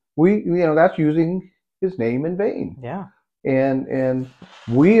 Right. That's using his name in vain. Yeah. And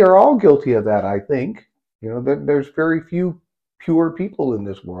we are all guilty of that, I think. There's very few pure people in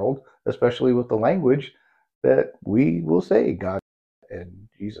this world, especially with the language, that we will say God and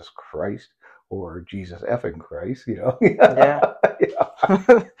Jesus Christ or Jesus effing Christ, Yeah.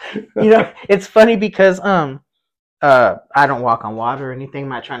 It's funny because I don't walk on water or anything. I'm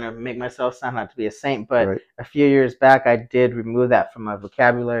not trying to make myself sound like to be a saint, but a few years back I did remove that from my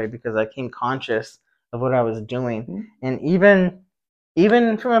vocabulary because I became conscious of what I was doing. And even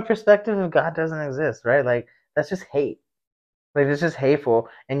from a perspective of God doesn't exist, right? Like, that's just hate. Like, it's just hateful,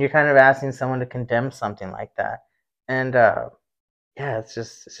 and you're kind of asking someone to condemn something like that. And it's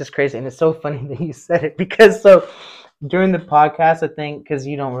just crazy. And it's so funny that you said it, because during the podcast, I think, because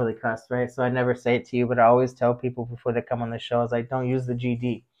you don't really cuss, right? So I never say it to you, but I always tell people before they come on the show, I was like, don't use the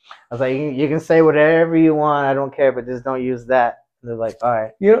GD. I was like, you can say whatever you want, I don't care, but just don't use that. And they're like, all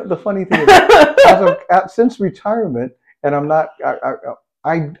right. The funny thing is, since retirement, and I'm not,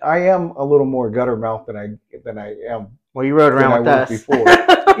 I am a little more gutter mouth than I am Well, you rode than around I with was us.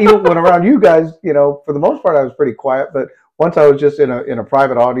 before. Even when around you guys, for the most part, I was pretty quiet. But once I was just in a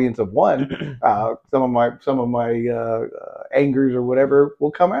private audience of one, some of my angers or whatever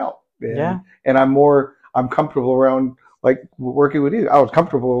will come out, Yeah. and I'm comfortable around like working with you. I was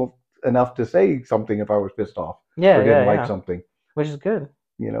comfortable enough to say something if I was pissed off Yeah, or didn't yeah, like yeah. something. Which is good.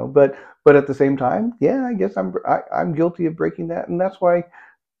 But at the same time, yeah, I guess I'm guilty of breaking that, and that's why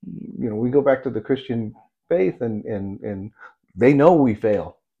we go back to the Christian faith, and they know we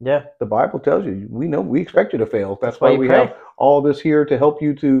fail. Yeah. The Bible tells you we know we expect you to fail. That's why why you we pray. have all this here to help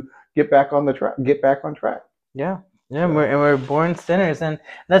you to get back on track. Yeah. Yeah, we're born sinners, and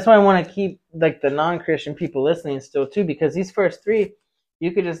that's why I want to keep like the non-Christian people listening still too, because these first three,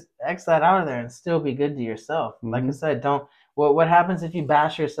 you could just X that out of there and still be good to yourself. Like I said, don't. What happens if you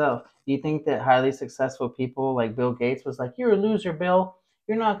bash yourself? Do you think that highly successful people like Bill Gates was like, "You're a loser, Bill.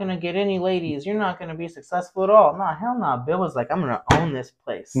 You're not gonna get any ladies. You're not gonna be successful at all." Nah, hell no. Bill was like, "I'm gonna own this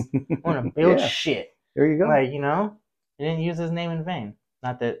place. I'm gonna build Yeah, shit." there you go. Like he didn't use his name in vain.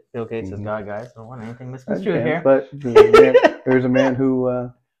 Not that Bill Gates is God, guys. Don't want anything misconstrued here. But there's a man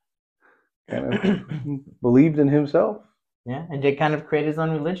who kind of believed in himself. Yeah, and Jake kind of created his own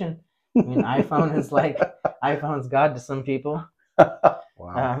religion. I mean, iPhone's God to some people.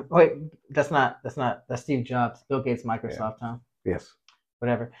 Wow. Wait, that's Steve Jobs. Bill Gates, Microsoft, huh? Yes.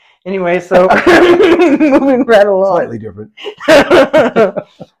 Whatever. Anyway, so moving right along. Slightly different.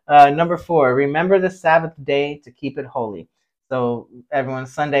 Number 4, remember the Sabbath day to keep it holy. So everyone,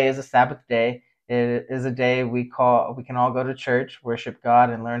 Sunday is a Sabbath day. It is a day we can all go to church, worship God,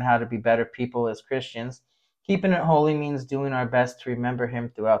 and learn how to be better people as Christians. Keeping it holy means doing our best to remember Him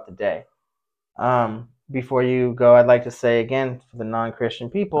throughout the day. Before you go, I'd like to say again for the non-Christian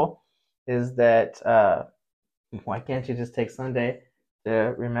people is that why can't you just take Sunday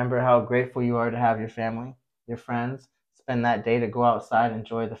to remember how grateful you are to have your family, your friends, spend that day to go outside,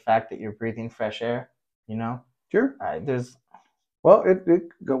 enjoy the fact that you're breathing fresh air, Sure. There's Well, it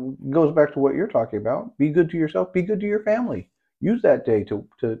goes back to what you're talking about. Be good to yourself. Be good to your family. Use that day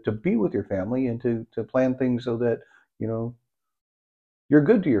to be with your family and to plan things so that you're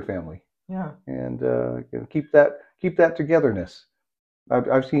good to your family. Yeah. And keep that togetherness.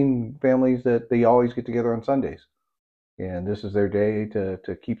 I've seen families that they always get together on Sundays, and this is their day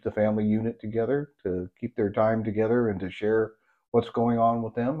to keep the family unit together, to keep their time together, and to share what's going on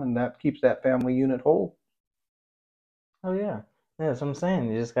with them, and that keeps that family unit whole. Oh yeah. Yeah, that's what I'm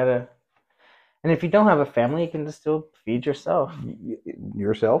saying. You just gotta. And if you don't have a family, you can just still feed yourself.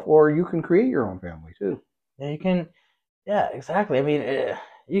 Yourself, or you can create your own family too. Yeah, you can. Yeah, exactly. I mean,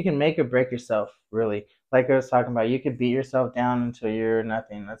 you can make or break yourself, really. Like I was talking about, you could beat yourself down until you're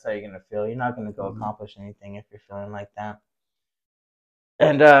nothing. That's how you're gonna feel. You're not gonna go accomplish anything if you're feeling like that.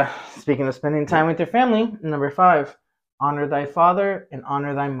 And speaking of spending time with your family, number 5, honor thy father and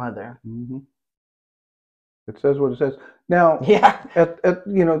honor thy mother. Mm-hmm. It says what it says. Now, yeah,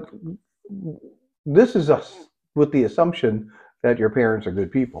 this is us with the assumption that your parents are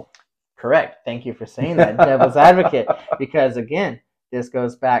good people. Correct. Thank you for saying that, devil's advocate. Because again, this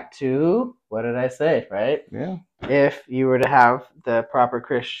goes back to what did I say, right? Yeah. If you were to have the proper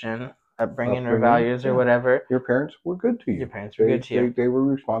Christian upbringing or values or whatever, your parents were good to you. Your parents were good to you. They were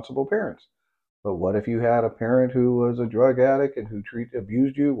responsible parents. But what if you had a parent who was a drug addict and who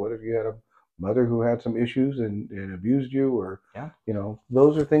abused you? What if you had a mother who had some issues and abused you? Or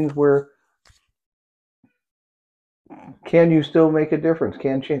those are things where can you still make a difference?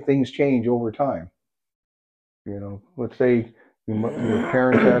 Can things change over time? Let's say your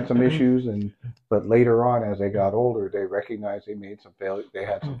parents had some issues, but later on, as they got older, they recognized they made they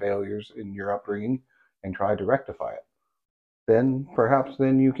had some failures in your upbringing, and tried to rectify it. Then perhaps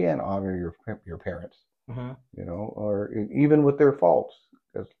you can honor your parents, or even with their faults,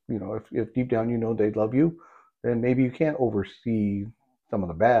 because if deep down they love you, then maybe you can't oversee some of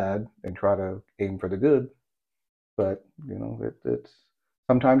the bad and try to aim for the good. But it's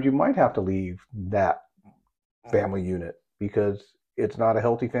sometimes you might have to leave that family unit because it's not a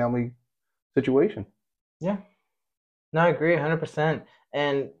healthy family situation. Yeah, no, I agree 100%.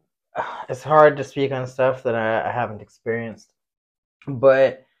 And it's hard to speak on stuff that I haven't experienced,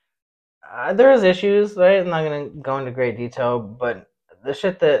 but there's issues, right? I'm not gonna go into great detail, but the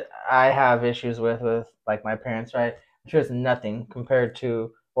shit that I have issues with like my parents, right? I'm sure it's nothing compared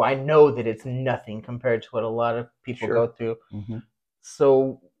to. Well, I know that it's nothing compared to what a lot of people go through. Mm-hmm.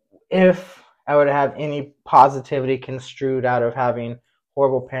 So if I would have any positivity construed out of having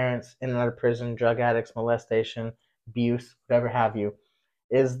horrible parents in and out of prison, drug addicts, molestation, abuse, whatever have you,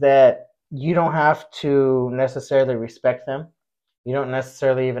 is that you don't have to necessarily respect them. You don't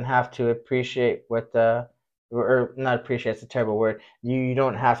necessarily even have to appreciate what the, or not appreciate, it's a terrible word. You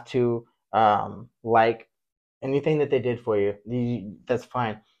don't have to like anything that they did for you. That's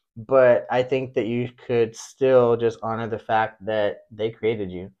fine. But I think that you could still just honor the fact that they created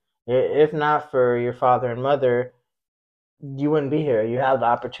you. If not for your father and mother, you wouldn't be here. You have the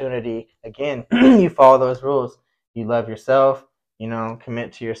opportunity. Again, you follow those rules. You love yourself,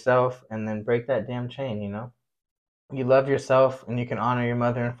 commit to yourself, and then break that damn chain, You love yourself, and you can honor your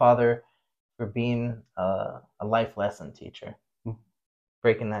mother and father for being a life lesson teacher.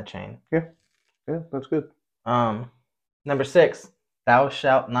 Breaking that chain. Yeah, that's good. Number 6, thou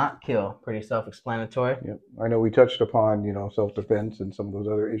shalt not kill. Pretty self-explanatory. Yeah, I know we touched upon, self-defense and some of those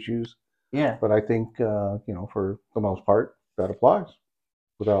other issues. Yeah. But I think, for the most part, that applies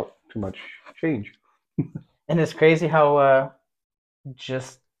without too much change. And it's crazy how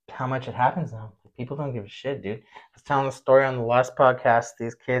just how much it happens now. People don't give a shit, dude. I was telling the story on the last podcast.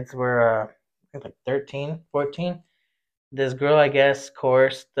 These kids were, I think, like 13, 14. This girl, I guess,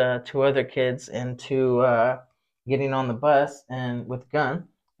 coerced 2 other kids into getting on the bus and with a gun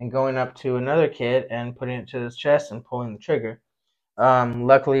and going up to another kid and putting it to his chest and pulling the trigger.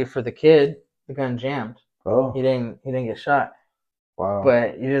 Luckily for the kid, the gun jammed. Oh, He didn't get shot. wow.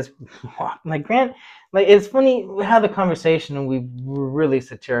 But you just like Grant, like it's funny how the conversation, and we were really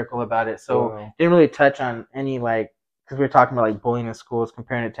satirical about it. So Wow. didn't really touch on any because we were talking about like bullying in schools,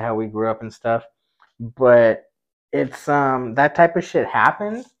 comparing it to how we grew up and stuff. But it's that type of shit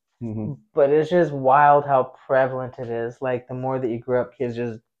happens. Mm-hmm. But it's just wild how prevalent it is. Like the more that you grow up, kids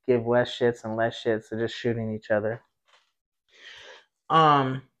just give less shits and less shits. They're just shooting each other.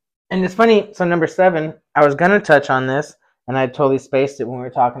 And it's funny. So number 7, I was gonna touch on this, and I totally spaced it when we were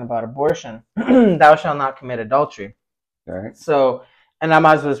talking about abortion. Thou shalt not commit adultery. All right. So, and I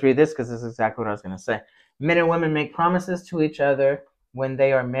might as well just read this because this is exactly what I was gonna say. Men and women make promises to each other when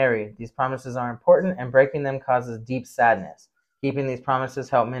they are married. These promises are important, and breaking them causes deep sadness. Keeping these promises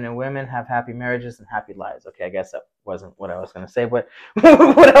help men and women have happy marriages and happy lives. Okay, I guess that wasn't what I was going to say, but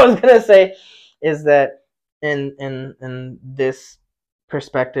what I was going to say is that in this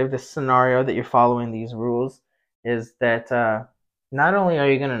perspective, this scenario that you're following these rules, is that not only are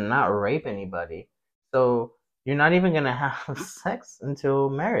you going to not rape anybody, so you're not even going to have sex until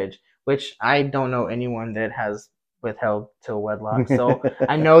marriage, which I don't know anyone that has withheld till wedlock. So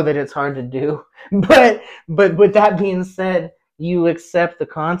I know that it's hard to do, but with that being said, you accept the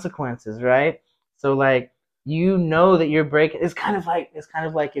consequences, right? So like that you're breaking. It's kind of like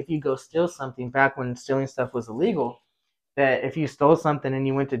if you go steal something back when stealing stuff was illegal. That if you stole something and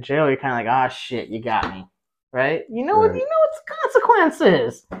you went to jail, you're kind of like, ah, shit, you got me, right? You know Right. What's the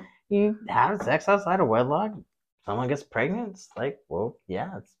consequences. You have sex outside of wedlock. Someone gets pregnant. It's like, well, yeah,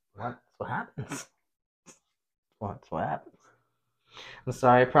 that's what happens. That's what happens. I'm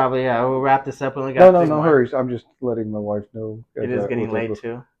sorry, probably we'll wrap this up when we got No hurries. I'm just letting my wife know. It is getting late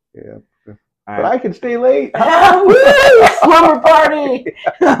too. Yeah. All But right. I can stay late. Woo! Slumber party.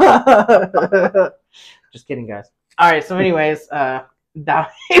 Just kidding, guys. All right. So, anyways,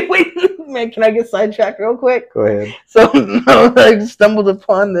 wait, man, can I get sidetracked real quick? Go ahead. So I stumbled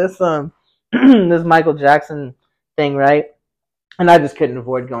upon this this Michael Jackson thing, right? And I just couldn't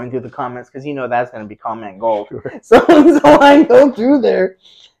avoid going through the comments because that's going to be comment gold. Sure. So I go through there,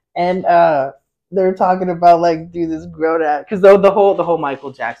 and they're talking about this grown ass, because the whole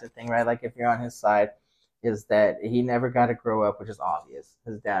Michael Jackson thing, right? Like if you're on his side, is that he never got to grow up, which is obvious.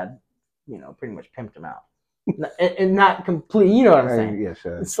 His dad, pretty much pimped him out, and not complete. You know what I'm saying?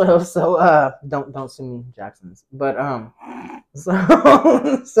 Yes. So don't sue me, Jacksons. But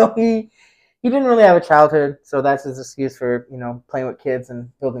so he didn't really have a childhood, so that's his excuse for playing with kids and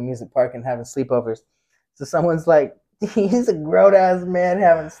building a music park and having sleepovers. So someone's like, he's a grown ass man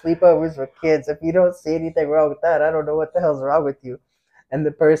having sleepovers with kids. If you don't see anything wrong with that, I don't know what the hell's wrong with you. And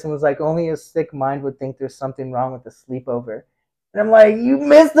the person was like, only a sick mind would think there's something wrong with the sleepover. And I'm like, you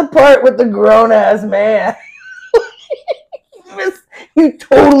missed the part with the grown ass man. You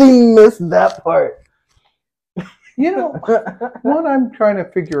totally missed that part. What I'm trying to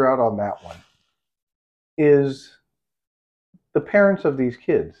figure out on that one is the parents of these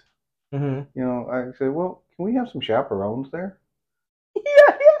kids. Mm-hmm. I say, well, can we have some chaperones there?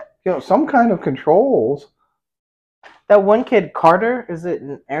 Yeah. Some kind of controls. That one kid, Carter, is it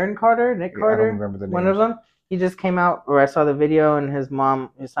Aaron Carter, Nick Carter? I don't remember the name. One of them. He just came out, or I saw the video, and his mom,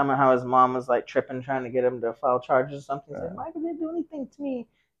 he was talking about how his mom was like tripping, trying to get him to file charges or something. He's like, why did they do anything to me?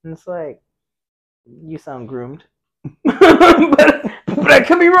 And it's like, you sound groomed. but I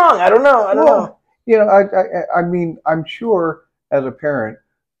could be wrong. I don't know. I mean, I'm sure as a parent,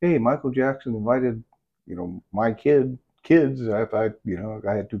 hey, Michael Jackson invited, my kid kids, if I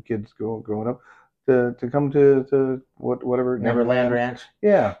had 2 kids growing up, to come to whatever Neverland Ranch.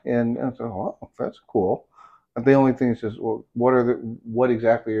 Yeah, and I thought, oh, that's cool. And the only thing is just, well, what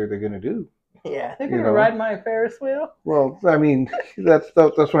exactly are they going to do? Yeah, they're gonna ride my Ferris wheel. Well, I mean, that's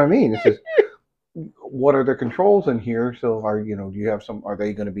what I mean. It's just, what are the controls in here? So do you have are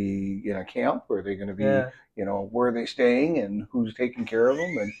they going to be in a camp? Or are they going to be, where are they staying and who's taking care of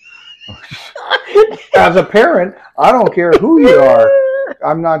them? And as a parent, I don't care who you are.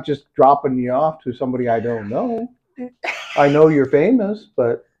 I'm not just dropping you off to somebody I don't know. I know you're famous,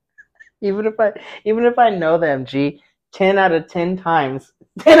 but even if I know them, 10 out of 10 times,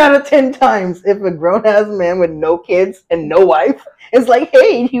 if a grown ass man with no kids and no wife is like,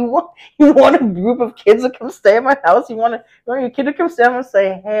 hey, you want a group of kids to come stay at my house? You want your kid to come stay? I'm gonna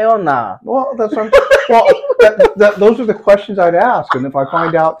say, hell nah. Well, those are the questions I'd ask, and if I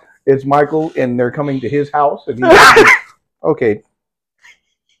find out it's Michael and they're coming to his house, and okay,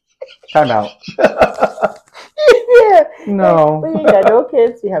 time out. Yeah. No. You got no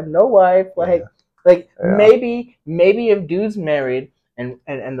kids. You have no wife. Maybe if dude's married and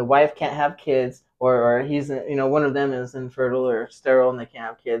the wife can't have kids, or he's one of them is infertile or sterile and they can't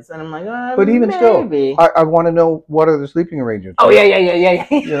have kids, and I'm like, but even maybe. Still, I want to know, what are the sleeping arrangements? Oh yeah.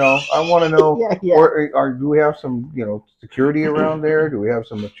 I want to know. Yeah. Or do we have some security around there? Do we have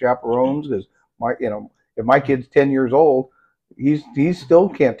some chaperones? Because if my kid's 10 years old, he still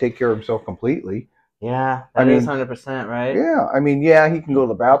can't take care of himself completely. Yeah, that is 100%, right? Yeah, I mean, he can go to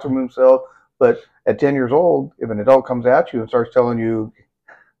the bathroom himself, but at 10 years old, if an adult comes at you and starts telling you,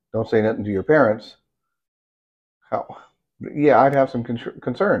 don't say nothing to your parents, I'd have some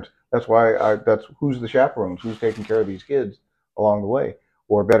concerns. That's why that's who's the chaperones, who's taking care of these kids along the way,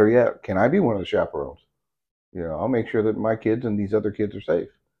 or better yet, can I be one of the chaperones? I'll make sure that my kids and these other kids are safe.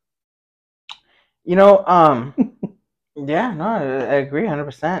 Yeah, no, I agree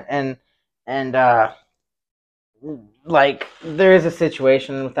 100%, and there is a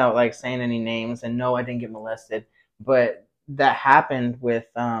situation, without saying any names, and no, I didn't get molested, but that happened with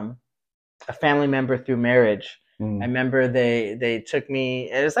a family member through marriage. I remember they took me.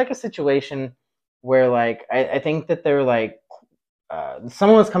 It was like a situation where I think that they were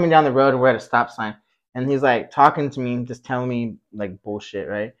someone was coming down the road and we're at a stop sign, and he's talking to me, just telling me bullshit,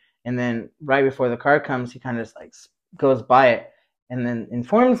 right? And then right before the car comes, he kind of just goes by it and then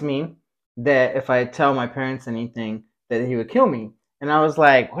informs me that if I tell my parents anything, that he would kill me. And I was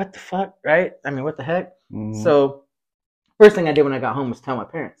like, what the fuck, right? I mean, what the heck? Mm-hmm. So first thing I did when I got home was tell my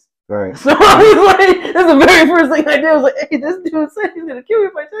parents. Right. So I was like, that's the very first thing I did. I was like, hey, this dude said he's gonna kill me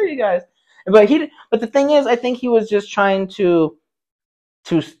if I tell you guys. But the thing is, I think he was just trying to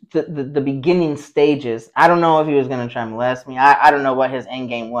the beginning stages. I don't know if he was gonna try and molest me. I don't know what his end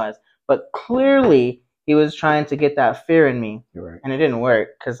game was, but clearly he was trying to get that fear in me. You're right. And it didn't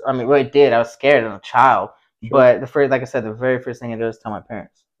work, because it did. I was scared as a child. Sure. But the very first thing I did was tell my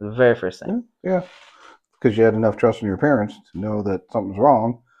parents. The very first thing. Yeah. Because you had enough trust in your parents to know that something's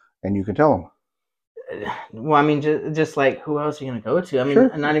wrong, and you can tell them. Well, I mean, just who else are you gonna go to? I mean,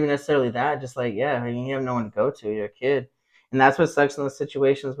 sure. Not even necessarily that. Just you have no one to go to. You're a kid, and that's what sucks in those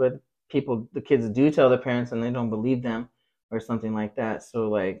situations where the kids do tell their parents and they don't believe them or something like that.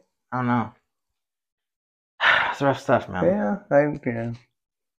 So I don't know. It's rough stuff, man. Yeah.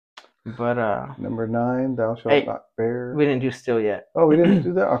 But number 9, thou shalt not bear. We didn't do steal yet. Oh, we didn't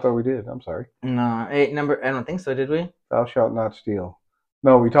do that? I thought we did. I'm sorry. No, 8 number. I don't think so. Did we? Thou shalt not steal.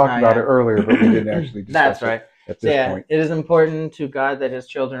 No, we talked about it earlier, but we didn't actually discuss That's right. At this point. It is important to God that his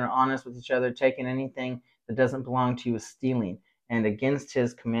children are honest with each other. Taking anything that doesn't belong to you is stealing and against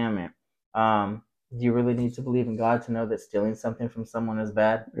his commandment. You really need to believe in God to know that stealing something from someone is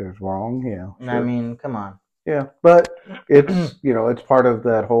bad. It's wrong, yeah. Sure. I mean, come on. Yeah, but it's it's part of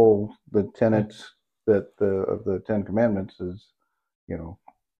that whole the tenets of the 10 Commandments is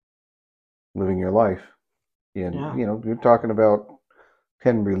living your life, and you're talking about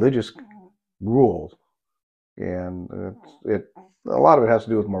 10 religious rules, and a lot of it has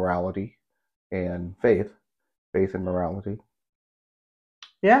to do with morality and faith and morality.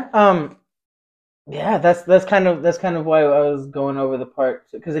 Yeah, yeah, that's kind of why I was going over the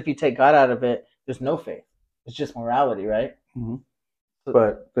part, because if you take God out of it, there's no faith. It's just morality, right? Mm-hmm.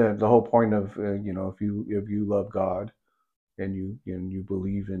 But the whole point of if you love God and you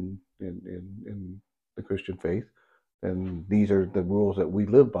believe in the Christian faith, then these are the rules that we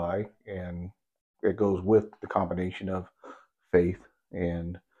live by, and it goes with the combination of faith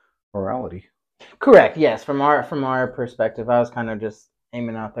and morality. Correct. Yes, from our perspective, I was kind of just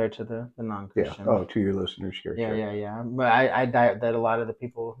aiming out there to the Yeah. non-Christian. Oh, to your listeners here. Yeah, sure. yeah. But I doubt that a lot of the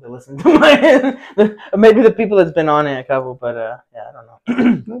people that listen to my, maybe the people that's been on it a couple, but yeah, I don't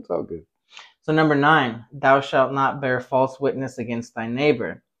know. That's all good. So number 9, thou shalt not bear false witness against thy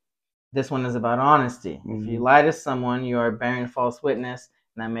neighbor. This one is about honesty. If you lie to someone, you are bearing false witness,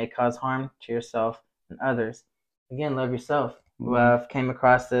 and that may cause harm to yourself and others. Again, love yourself. Well, I've came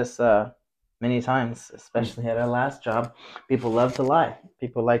across this many times, especially at our last job. People love to lie.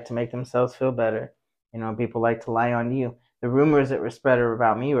 People like to make themselves feel better. People like to lie on you. The rumors that were spread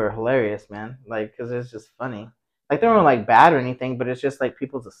about me were hilarious, man. Like, because it's just funny. Like, they weren't like bad or anything, but it's just like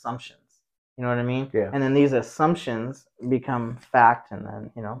people's assumptions. You know what I mean? Yeah. And then these assumptions become fact, and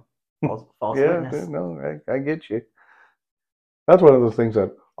then false witness. Yeah, no, I get you. That's one of those things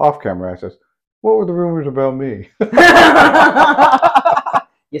that off camera I says, what were the rumors about me?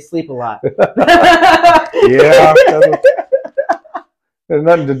 You sleep a lot. Yeah. There's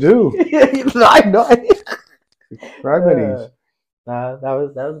nothing to do. I know. Remedies. That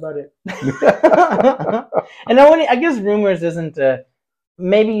was about it. And I guess rumors isn't.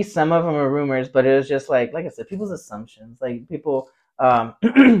 Maybe some of them are rumors, but it was just like I said, people's assumptions. Like people.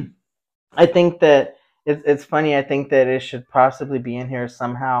 I think that it's funny. I think that it should possibly be in here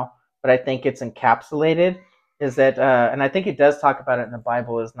somehow, but I think it's encapsulated. Is that, and I think it does talk about it in the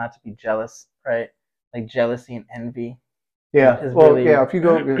Bible, is not to be jealous, right? Like jealousy and envy. Yeah. Well, really... yeah. If you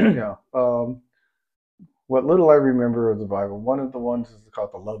go, what little I remember of the Bible, one of the ones is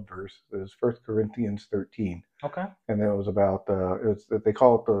called the love verse. Is 1 Corinthians 13. Okay. And it was about they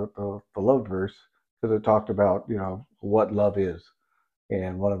call it the love verse because it talked about what love is.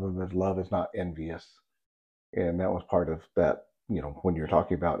 And one of them is love is not envious. And that was part of that, when you're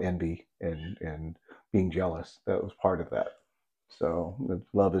talking about envy and being jealous, that was part of that. So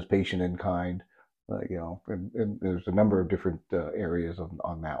love is patient and kind, and there's a number of different areas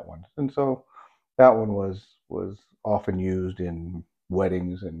on that one. And so that one was often used in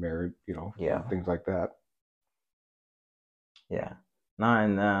weddings and marriage, things like that. Yeah. No,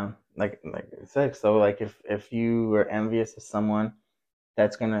 and like I said, so like if you are envious of someone,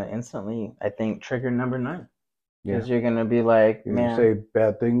 that's gonna instantly, I think, trigger number 9. Because you're gonna be like, man, say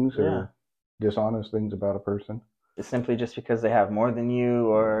bad things or dishonest things about a person. It's simply just because they have more than you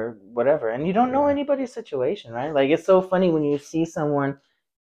or whatever, and you don't know anybody's situation, right? Like it's so funny when you see someone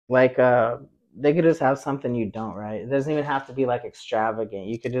like they could just have something you don't, right? It doesn't even have to be like extravagant.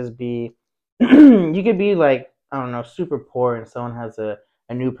 You could just be, you could be like, I don't know, super poor, and someone has a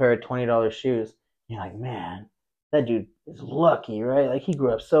new pair of $20 shoes. You're like, man, that dude is lucky, right? Like he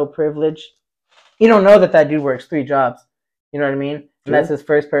grew up so privileged. You don't know that dude works 3 jobs. You know what I mean? And that's his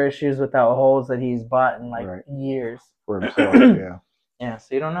first pair of shoes without holes that he's bought in like years. For himself, yeah. Yeah,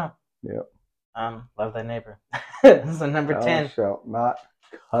 so you don't know. Yeah. Love thy neighbor. So number 10. Thou shalt not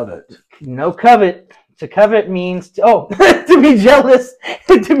covet. No covet. To covet means to be jealous.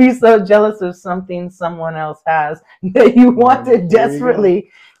 To be so jealous of something someone else has that you want it desperately.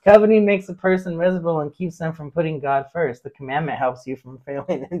 Coveting makes a person miserable and keeps them from putting God first. The commandment helps you from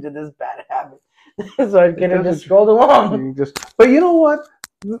falling into this bad habit. So I get to just scroll along. But you know what?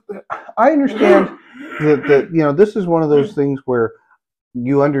 I understand that this is one of those things where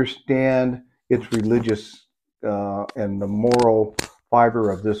you understand its religious and the moral fiber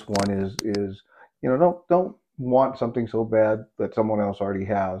of this one is don't want something so bad that someone else already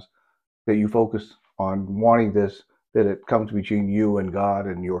has that you focus on wanting this, that it comes between you and God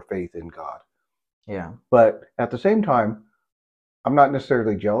and your faith in God. Yeah. But at the same time, I'm not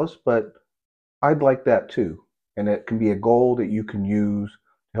necessarily jealous, but I'd like that too. And it can be a goal that you can use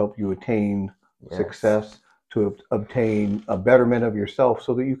to help you attain success, to obtain a betterment of yourself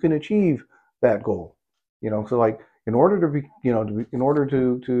so that you can achieve that goal. So like in order to be, in order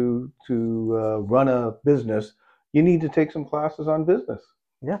to run a business, you need to take some classes on business.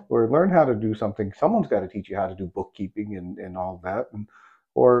 Yeah. Or learn how to do something. Someone's got to teach you how to do bookkeeping and all that.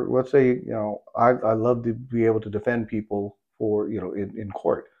 Or let's say, I love to be able to defend people for, in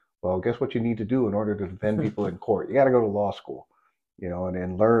court. Well, guess what you need to do in order to defend people in court? You got to go to law school,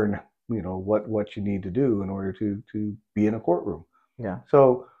 and learn, what you need to do in order to be in a courtroom. Yeah.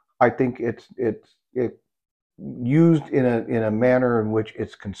 So I think it's used in a manner in which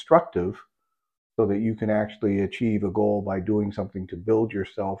it's constructive, so that you can actually achieve a goal by doing something to build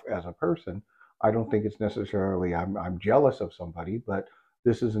yourself as a person. I don't think it's necessarily I'm jealous of somebody, but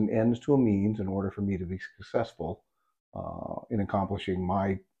this is an ends to a means in order for me to be successful in accomplishing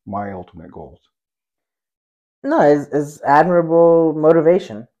my ultimate goals. No, it's admirable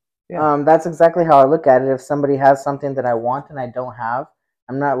motivation. Yeah. That's exactly how I look at it. If somebody has something that I want and I don't have,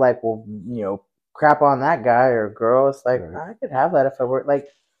 I'm not like, well, crap on that guy or girl. It's like, Right. I could have that if I were like.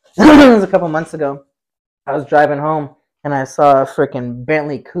 It was a couple months ago. I was driving home and I saw a freaking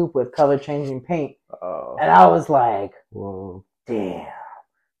Bentley coupe with color changing paint, Oh, and I was like, whoa. damn,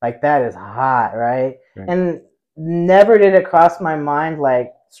 like that is hot, right? Right. And never did it cross my mind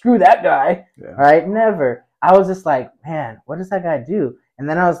like, screw that guy, Yeah. right? Never. I was just like, man, what does that guy do? And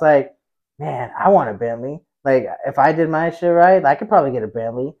then I was like, man, I want a Bentley. Like, if I did my shit right, I could probably get a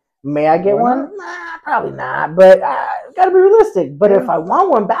Bentley. May I get Why one? Nah, probably not. But gotta be realistic. But if Yeah. I want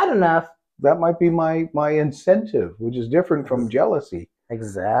one bad enough, That might be my incentive, which is different from jealousy. That's my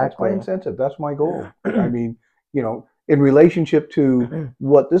exactly. incentive. That's my goal. I mean, you know, in relationship to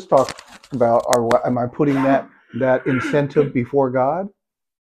what this talks about, am I putting that incentive before God?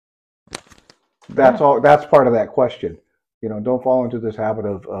 That's all. That's part of that question. You know, don't fall into this habit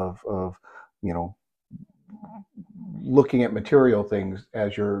of you know, looking at material things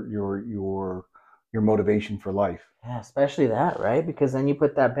as your motivation for life. Yeah, especially that, right? Because then you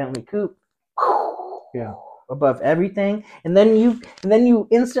put that Bentley coupe Yeah. above everything, and then you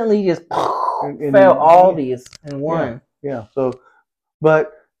instantly just And fail all these in one. Yeah. So,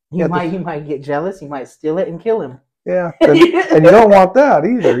 but You might get jealous. You might steal it and kill him. yeah, and you don't want that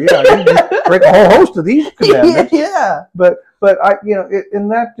either. Yeah, you break a whole host of these commandments. Yeah. But I, you know,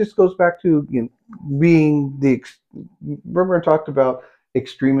 and that just goes back to, you know, being remember I talked about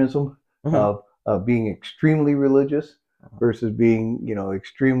extremism of being extremely religious versus being, you know,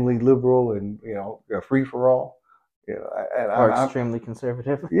 extremely liberal and, you know, free for all. You know, Or extremely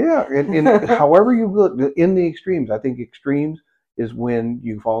conservative. Yeah, and however you look in the extremes, I think extremes is when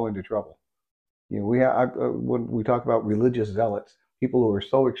you fall into trouble. You know, when we talk about religious zealots, people who are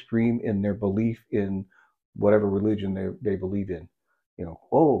so extreme in their belief in whatever religion they believe in. You know,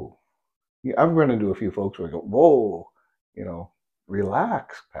 whoa. Yeah, I've run into a few folks where I go, whoa, you know,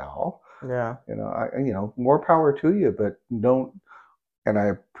 relax, pal. Yeah. You know, more power to you, but don't. And I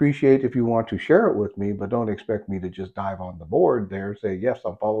appreciate if you want to share it with me, but don't expect me to just dive on the board there and say, yes,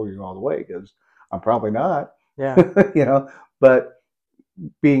 I'm following you all the way, because I'm probably not. Yeah. You know, but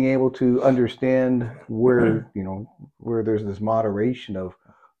being able to understand where, you know, where there's this moderation of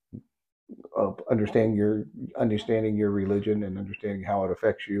understanding your religion and understanding how it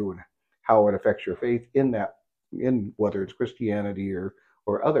affects you and how it affects your faith in whether it's Christianity or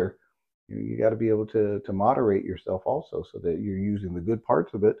other. You got to be able to moderate yourself also, so that you're using the good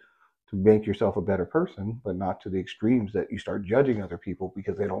parts of it to make yourself a better person, but not to the extremes that you start judging other people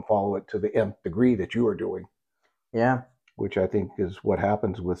because they don't follow it to the nth degree that you are doing. Yeah. Which I think is what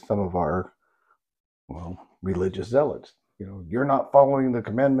happens with some of our, well, religious zealots. You know, you're not following the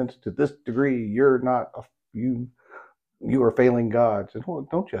commandments to this degree. You're not you are failing God. So, well,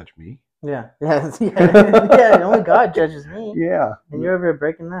 don't judge me. Yeah. Yeah. Only God judges me. Yeah. And you're over here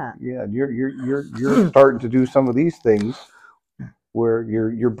breaking that. Yeah. You're starting to do some of these things where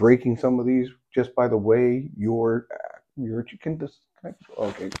you're breaking some of these just by the way you can disconnect.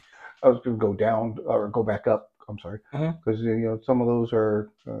 Okay. I was going to go down or go back up. I'm sorry, because you know some of those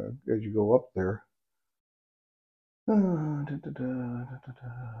are as you go up there.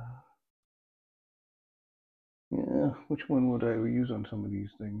 Yeah, which one would I use on some of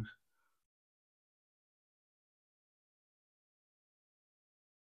these things?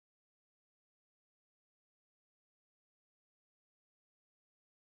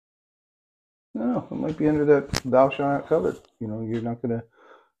 No, it might be under that thou shalt not covet. You know, you're not going to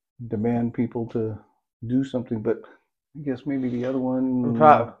demand people to do something, but I guess maybe the other one.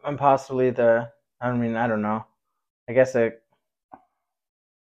 And possibly I mean, I don't know. I guess I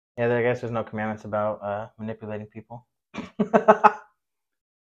guess there's no commandments about manipulating people.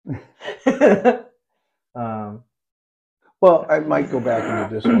 Well, I might go back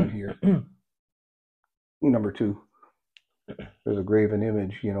into this one here. Number 2. There's a graven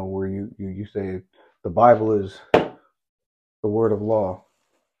image, you know, where you say the Bible is the word of law.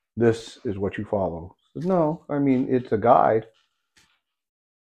 This is what you follow. No, I mean, it's a guide.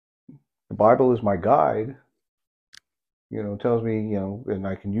 The Bible is my guide. You know, it tells me, you know, and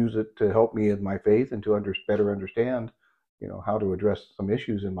I can use it to help me in my faith and to better understand, you know, how to address some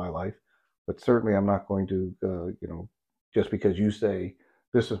issues in my life. But certainly I'm not going to, you know, just because you say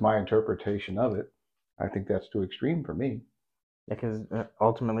this is my interpretation of it, I think that's too extreme for me. Because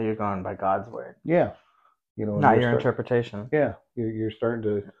ultimately you're going by God's word. Yeah. You know, not your interpretation. Yeah. You're starting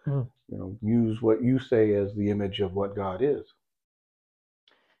to, you know, use what you say as the image of what God is.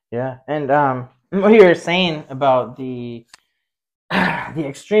 Yeah. And what you were saying about the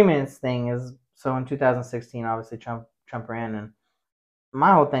extremist thing is, so in 2016, obviously Trump ran, and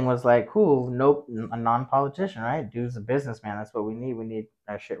my whole thing was like, cool, nope, a non-politician, right? Dude's a businessman. That's what we need. We need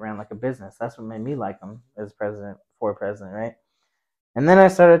our shit ran like a business. That's what made me like him as president, for president, right? And then I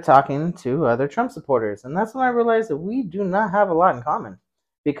started talking to other Trump supporters, and that's when I realized that we do not have a lot in common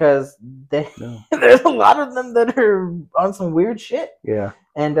because there's a lot of them that are on some weird shit. Yeah.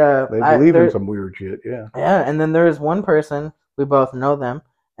 And they believe in some weird shit. Yeah. Yeah, and then there is one person, we both know them,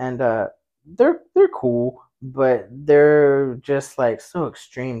 and they're cool, but they're just like so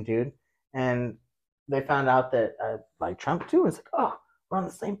extreme, dude. And they found out that I like Trump too. It's like, oh, we're on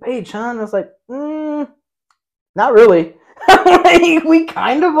the same page, huh? And I was like, not really. Like, we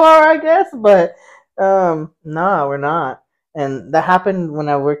kind of are, I guess, but no, we're not. And that happened when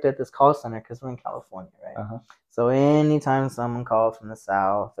I worked at this call center because we're in California, right? Uh-huh. So anytime someone calls from the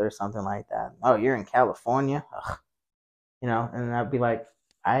South or something like that, oh, you're in California, ugh. You know, and I'd be like,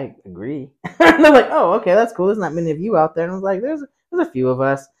 I agree. And they're like, oh, okay, that's cool. There's not many of you out there. And I was like, there's a few of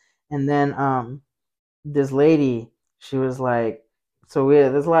us. And then this lady, she was like, so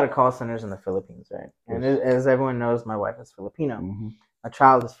there's a lot of call centers in the Philippines, right? And as everyone knows, my wife is Filipino. Mm-hmm. My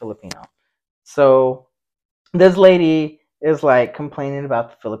child is Filipino. So this lady is like complaining about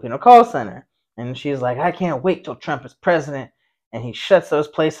the Filipino call center. And she's like, I can't wait till Trump is president and he shuts those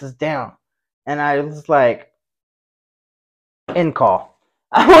places down. And I was like, end call.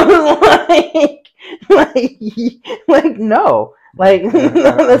 I was like no. Like,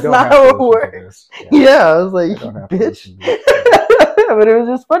 that's not how it works. Yeah, I was like, bitch. But it was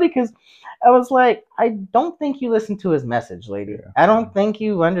just funny because I was like, I don't think you listen to his message, lady. Yeah. I don't think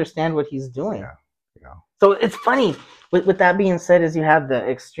you understand what he's doing. Yeah. Yeah. So it's funny. With that being said, is you have the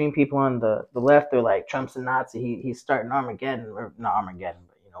extreme people on the left. They're like, Trump's a Nazi. He's starting Armageddon, or not Armageddon,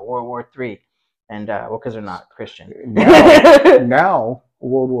 but World War III. And well, because they're not Christian. Now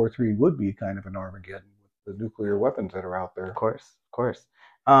World War III would be kind of an Armageddon with the nuclear weapons that are out there. Of course.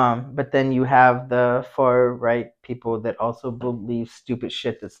 But then you have the far right people that also believe stupid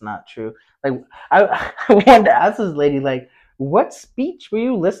shit that's not true. Like I wanted to ask this lady, like, what speech were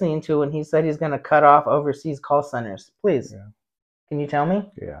you listening to when he said he's going to cut off overseas call centers? Please, Can you tell me?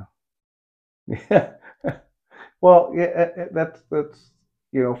 Yeah. Well, yeah, that's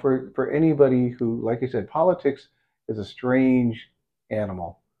for anybody who, like I said, politics is a strange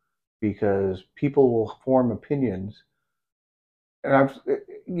animal because people will form opinions. And I've,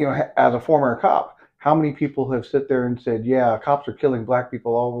 as a former cop, how many people have sit there and said, yeah, cops are killing black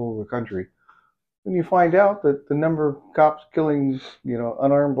people all over the country. And you find out that the number of cops killing,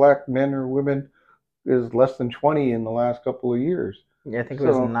 unarmed black men or women is less than 20 in the last couple of years. Yeah, I think it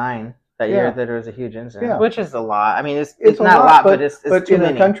was 9 that year that there was a huge incident, which is a lot. I mean, it's not a lot, but it's but too in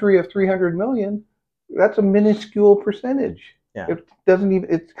many. A country of 300 million, that's a minuscule percentage. Yeah. It doesn't even,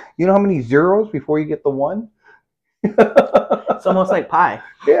 it's, you know how many zeros before you get the 1? It's almost like pi.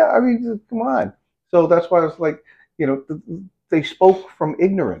 Yeah, I mean, come on. So that's why it's like, they spoke from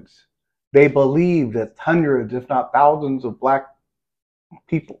ignorance. They believed that hundreds, if not thousands, of black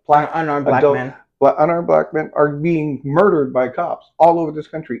people, unarmed black men are being murdered by cops all over this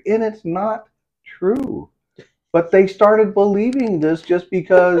country. And it's not true. But they started believing this just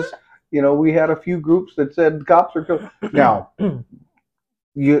because, we had a few groups that said cops are killing. Now,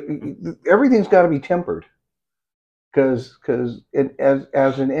 everything's got to be tempered. Because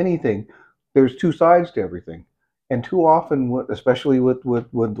as in anything, there's two sides to everything. And too often, especially with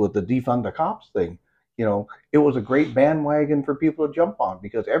the defund the cops thing, it was a great bandwagon for people to jump on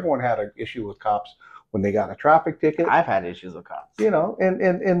because everyone had an issue with cops when they got a traffic ticket. I've had issues with cops.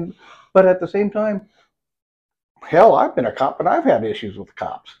 But at the same time, hell, I've been a cop and I've had issues with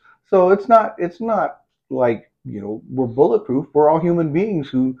cops. So it's not like, we're bulletproof. We're all human beings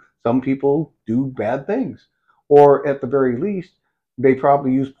who, some people do bad things. Or at the very least, they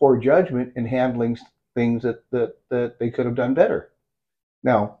probably use poor judgment in handling things that they could have done better.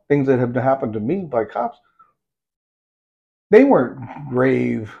 Now, things that have happened to me by cops, they weren't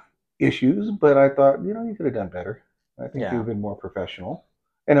grave issues, but I thought, you could have done better. I think you've been more professional.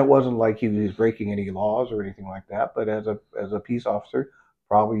 And it wasn't like he was breaking any laws or anything like that, but as a peace officer,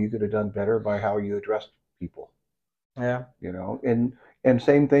 probably you could have done better by how you addressed people. Yeah. And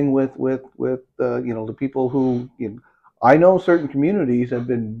same thing with the people who, I know certain communities have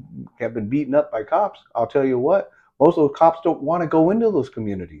been beaten up by cops. I'll tell you what, most of those cops don't want to go into those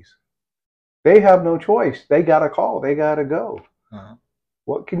communities. They have no choice. They got to call. They got to go. Uh-huh.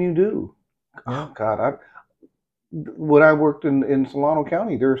 What can you do? Yeah. Oh, God, when I worked in Solano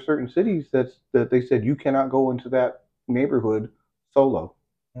County, there are certain cities that they said you cannot go into that neighborhood solo.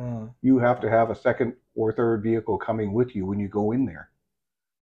 You have to have a second or third vehicle coming with you when you go in there.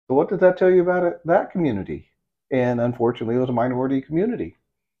 So what does that tell you about that community? and unfortunately, it was a minority community.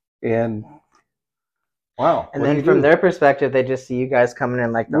 And wow. And then from their perspective, they just see you guys coming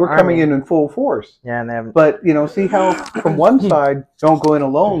in like the We're army. coming in full force. Yeah, and they haven't. But see how from one side, don't go in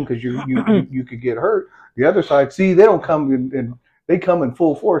alone because you could get hurt. The other side, see, they don't come in they come in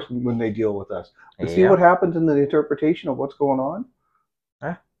full force when they deal with us. But see what happens in the interpretation of what's going on.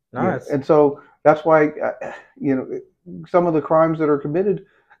 No, yeah. And so that's why some of the crimes that are committed,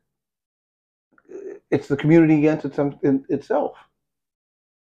 it's the community against itself.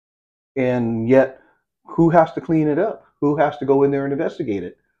 And yet, who has to clean it up? Who has to go in there and investigate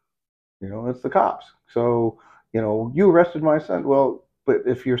it? It's the cops. So, you arrested my son. Well, but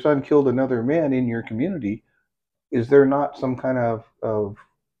if your son killed another man in your community, is there not some kind of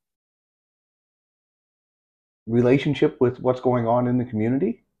relationship with what's going on in the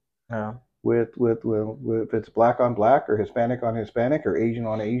community? No. With if it's black on black or Hispanic on Hispanic or Asian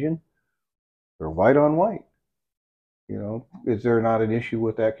on Asian or white on white, is there not an issue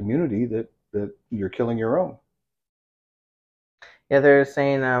with that community that you're killing your own? Yeah, they're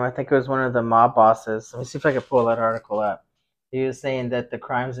saying, I think it was one of the mob bosses. Let me see if I can pull that article up. He was saying that the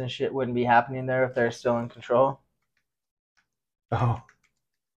crimes and shit wouldn't be happening there if they're still in control. Oh.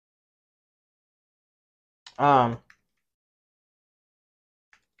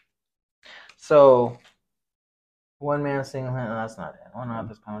 So, one man single handed, that's not it. One of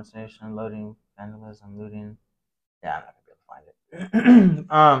this conversation, loading, vandalism, looting. Yeah, I'm not gonna be able to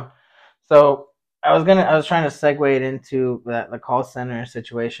find it. So I was trying to segue it into the call center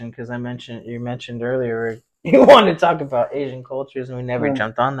situation because you mentioned earlier you wanted to talk about Asian cultures and we never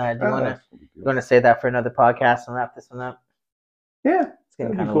jumped on that. Do you want to say that for another podcast and wrap this one up? Yeah, it's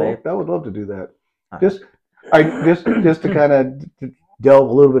getting kind of cool. late. I would love to do that. Just to kind of delve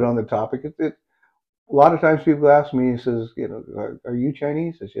a little bit on the topic. A lot of times people ask me, says, are you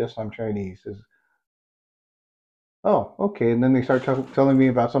Chinese? Says, yes, I'm Chinese. Says, oh, okay. And then they start telling me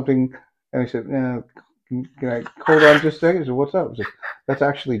about something, and I said, can I hold on just a second? I said, what's up? I said, that's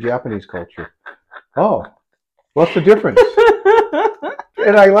actually Japanese culture. Oh, what's the difference?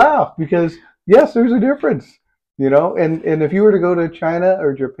 And I laugh because yes, there's a difference. And if you were to go to China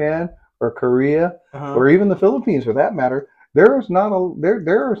or Japan or Korea or even the Philippines for that matter, there are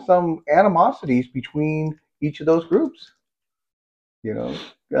some animosities between each of those groups.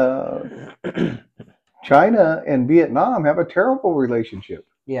 China and Vietnam have a terrible relationship.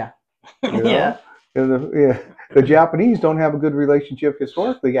 Yeah. Yeah. The Japanese don't have a good relationship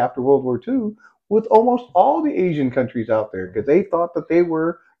historically after World War II with almost all the Asian countries out there because they thought that they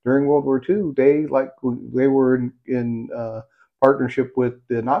were during World War II. They were in partnership with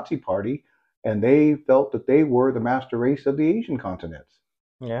the Nazi Party, and they felt that they were the master race of the Asian continents.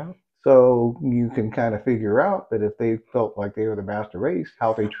 Yeah. So you can kind of figure out that if they felt like they were the master race,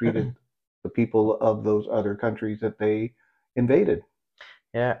 how they treated the people of those other countries that they invaded.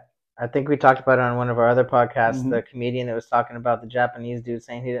 Yeah. I think we talked about it on one of our other podcasts, the comedian that was talking about the Japanese dude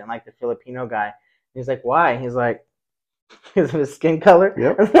saying he didn't like the Filipino guy. He's like, why? He's like, because of his skin color?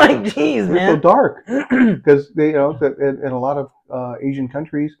 Yep. I'm like, geez, man. They're so dark. Because they, in a lot of Asian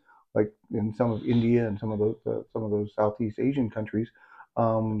countries, like in some of India and some of those Southeast Asian countries,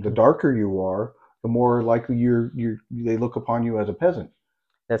 the darker you are, the more likely they look upon you as a peasant.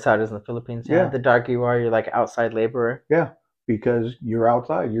 That's how it is in the Philippines. Yeah. The darker you are, you're like outside laborer. Yeah, because you're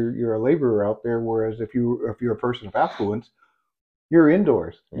outside. You're a laborer out there. Whereas if you're a person of affluence, you're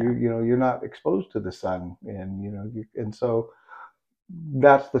indoors. Yeah. You're not exposed to the sun, and so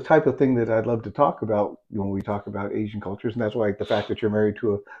that's the type of thing that I'd love to talk about when we talk about Asian cultures, and that's why the fact that you're married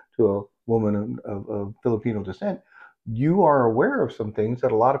to a woman of Filipino descent, you are aware of some things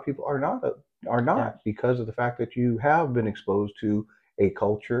that a lot of people are not because of the fact that you have been exposed to a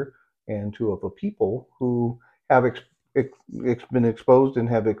culture and to a people who have been exposed and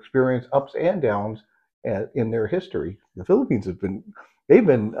have experienced ups and downs in their history. The Philippines they've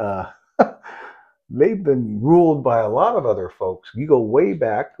been ruled by a lot of other folks. You go way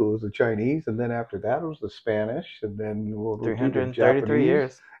back, it was the Chinese, and then after that it was the Spanish, and then 333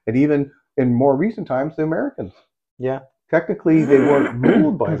 years, and even in more recent times the Americans. Yeah, technically they weren't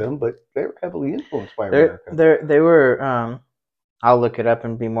ruled by them, but they were heavily influenced by America. They were. I'll look it up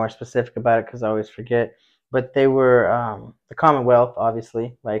and be more specific about it because I always forget. But they were the Commonwealth,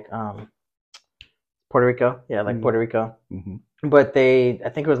 obviously, like Puerto Rico. Yeah, like Puerto Rico. Mm-hmm. But I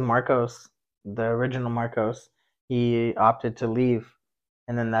think it was Marcos, the original Marcos. He opted to leave,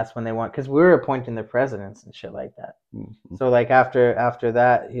 and then that's when they went because we were appointing the presidents and shit like that. Mm-hmm. So like after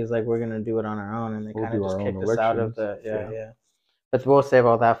that, he was like, "We're gonna do it on our own," and they kind of just kicked us out of the yeah. But we'll save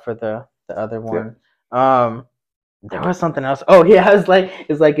all that for the other one. Yeah. There was something else. Oh yeah, it's like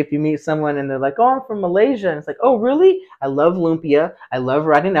if you meet someone and they're like, "Oh, I'm from Malaysia," and it's like, "Oh, really? I love lumpia. I love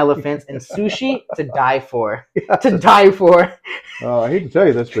riding elephants and sushi to die for. To die for." I hate to tell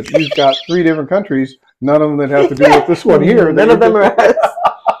you this, but you've got 3 different countries, none of them that have to do with this one here. None of them are us.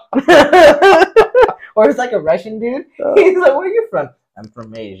 Or it's like a Russian dude. He's like, "Where are you from?" I'm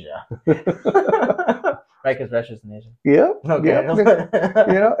from Asia. Right, because Russia's in Asia. Yeah. Okay.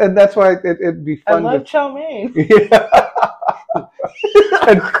 Yeah. And that's why it'd be I fun. love chow mein. Yeah.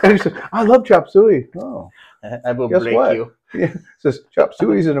 and he said, I love chop suey. Oh, I will guess break what? you. Yeah. Says chop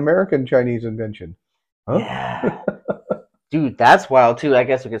suey is an American Chinese invention. Huh? Yeah. Dude, that's wild too. I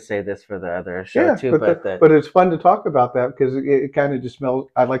guess we could say this for the other show Yeah, too, but it's fun to talk about that because it kind of dispels.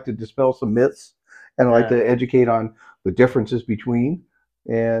 I like to dispel some myths, and I like to educate on the differences between,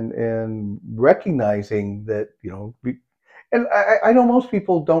 and recognizing that and I know most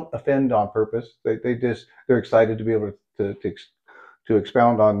people don't offend on purpose. They're excited to be able to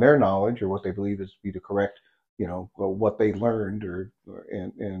expound on their knowledge or what they believe is to be the correct, what they learned or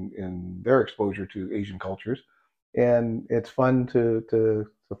in their exposure to Asian cultures. And it's fun to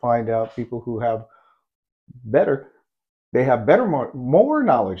find out people who have better more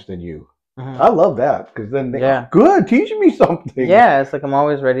knowledge than you. Mm-hmm. I love that because then good, teach me something. Yeah, it's like I'm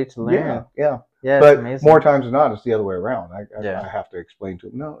always ready to learn. Yeah. But it's more times than not, it's the other way around. I have to explain to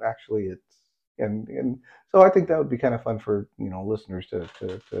them. No, actually, it's and so I think that would be kind of fun for listeners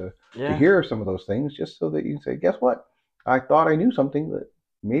to hear some of those things, just so that you can say, guess what? I thought I knew something, but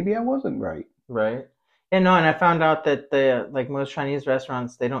maybe I wasn't right. Right. And I found out that like most Chinese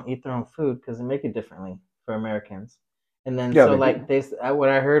restaurants, they don't eat their own food because they make it differently for Americans. And then what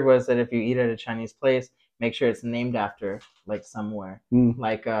I heard was that if you eat at a Chinese place, make sure it's named after like somewhere,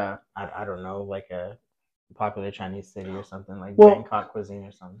 like I don't know, like a popular Chinese city or something, like Bangkok cuisine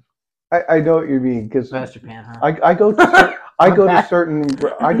or something. I know what you mean because that's Japan, huh? I go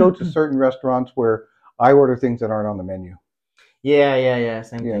to certain restaurants where I order things that aren't on the menu. Yeah.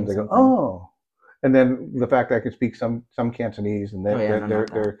 Same thing. They go, oh. And then the fact that I could speak some Cantonese, and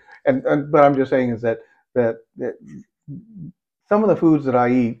but I'm just saying is that some of the foods that I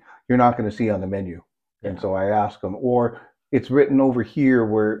eat you're not going to see on the menu, and so I ask them, or it's written over here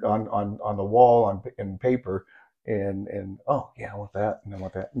where on the wall in paper, and oh yeah, I want that, and I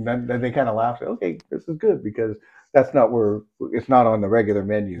want that, and then they kind of laugh, say, okay, this is good because that's not where it's not on the regular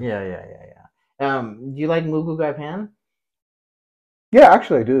menu. Yeah. Do you like mugu gai pan? Yeah,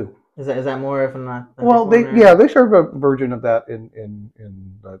 actually I do. Is that more of a well? They serve a version of that in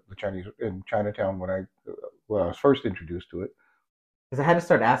the Chinese in Chinatown when I was first introduced to it. Because I had to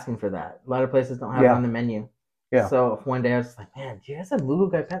start asking for that. A lot of places don't have it on the menu. Yeah. So one day I was just like, man, do you guys have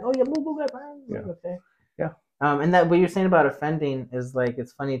mugu gai pan? Oh yeah, mugu gai pan. Yeah. Okay. Yeah. And that what you're saying about offending is like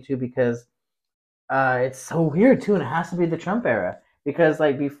it's funny too because it's so weird too, and it has to be the Trump era because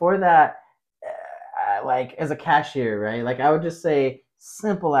like before that, like as a cashier, right? Like I would just say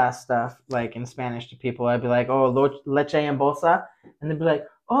simple ass stuff like in Spanish to people. I'd be like, oh, leche en bolsa, and they'd be like,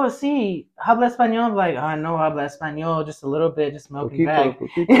 oh, sí, habla español. I'm like, oh, no habla español, just a little bit, just milk and bag.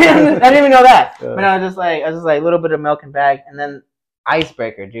 I didn't even know that, but I was just like a little bit of milk and bag, and then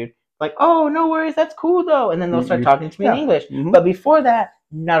icebreaker, dude. Like, oh, no worries, that's cool though, and then they'll start talking to me in English. But before that,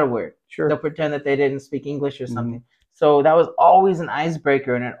 not a word. Sure. They'll pretend that they didn't speak English or something. So that was always an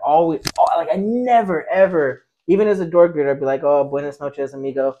icebreaker, and it always like I never ever. Even as a door greeter, I'd be like, oh, buenas noches,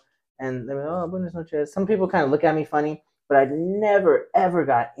 amigo. And they're like, oh, buenas noches. Some people kind of look at me funny, but I never, ever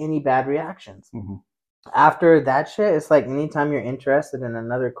got any bad reactions. After that shit, it's like anytime you're interested in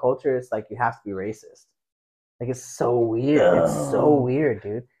another culture, it's like you have to be racist. Like, it's so weird. It's so weird,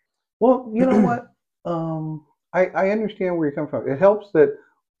 dude. Well, you know what? I understand where you're coming from. It helps that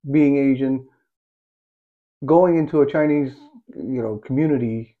being Asian, going into a Chinese,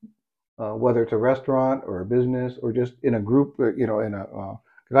 community, whether it's a restaurant or a business or just in a group,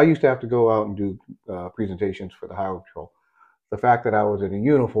 because I used to have to go out and do presentations for the highway patrol. The fact that I was in a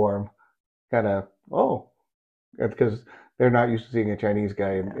uniform, kind of because they're not used to seeing a Chinese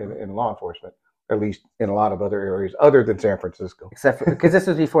guy in law enforcement, at least in a lot of other areas other than San Francisco. Except for because this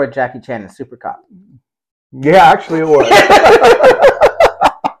was before Jackie Chan and Super Cop. Yeah, actually it was.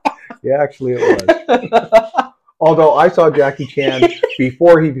 Yeah, actually it was. Although I saw Jackie Chan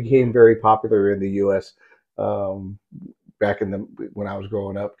before he became very popular in the U.S. Back when I was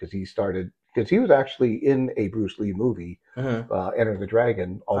growing up, because he was actually in a Bruce Lee movie, Enter the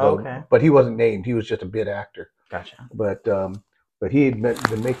Dragon. But he wasn't named; he was just a bit actor. Gotcha. But he had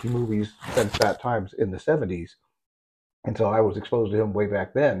been making movies since that time in the '70s, and so I was exposed to him way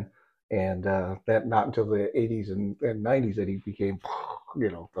back then. And that not until the '80s and '90s that he became,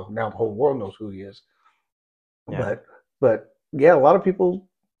 now the whole world knows who he is. Yeah. But yeah, a lot of people.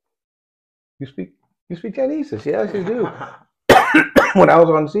 You speak Chinese? Yes, you do. When I was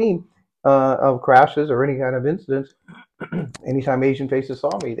on scene of crashes or any kind of incidents, anytime Asian faces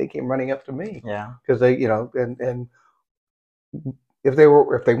saw me, they came running up to me Yeah. because they, and if they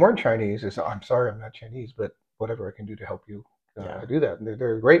weren't Chinese, they said, "I'm sorry, I'm not Chinese, but whatever I can do to help you do that." And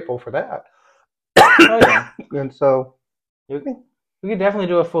they're grateful for that. Oh yeah. And so We could definitely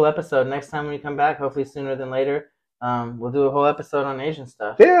do a full episode next time when you come back. Hopefully sooner than later. We'll do a whole episode on Asian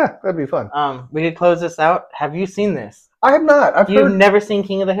stuff. yeah, that'd be fun. We could close this out. Have you seen this? I have not. You've never seen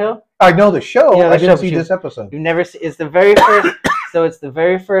King of the Hill? I know the show. Yeah, the I didn't show, see this episode. You've never seen. It's the very first. So it's the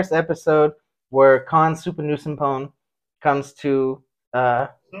very first episode where Khan Supanusampon comes to. So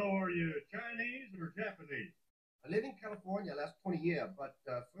are you Chinese or Japanese? I live in California last 20 years, but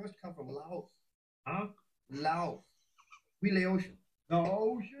first come from Laos. Huh? Laos. We lay ocean. The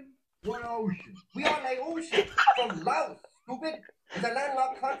ocean? What ocean? We are lay ocean from Laos, stupid. It's a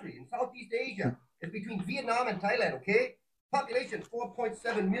landlocked country in Southeast Asia. It's between Vietnam and Thailand, okay? Population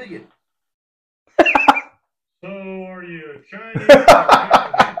 4.7 million. So are you Chinese or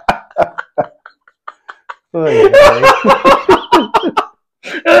Japanese?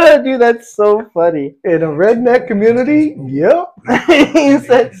 Dude, that's so funny. In a redneck community, yep. He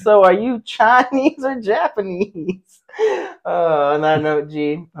said, "So are you Chinese or Japanese?" On that note,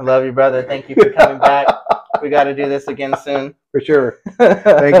 G, I love you, brother. Thank you for coming back. We got to do this again soon. For sure.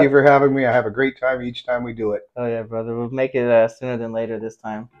 Thank you for having me. I have a great time each time we do it. Oh yeah, brother. We'll make it sooner than later this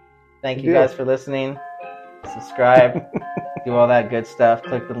time. Thank you guys for listening. Subscribe. Do all that good stuff.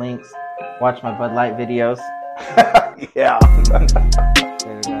 Click the links. Watch my Bud Light videos. Yeah.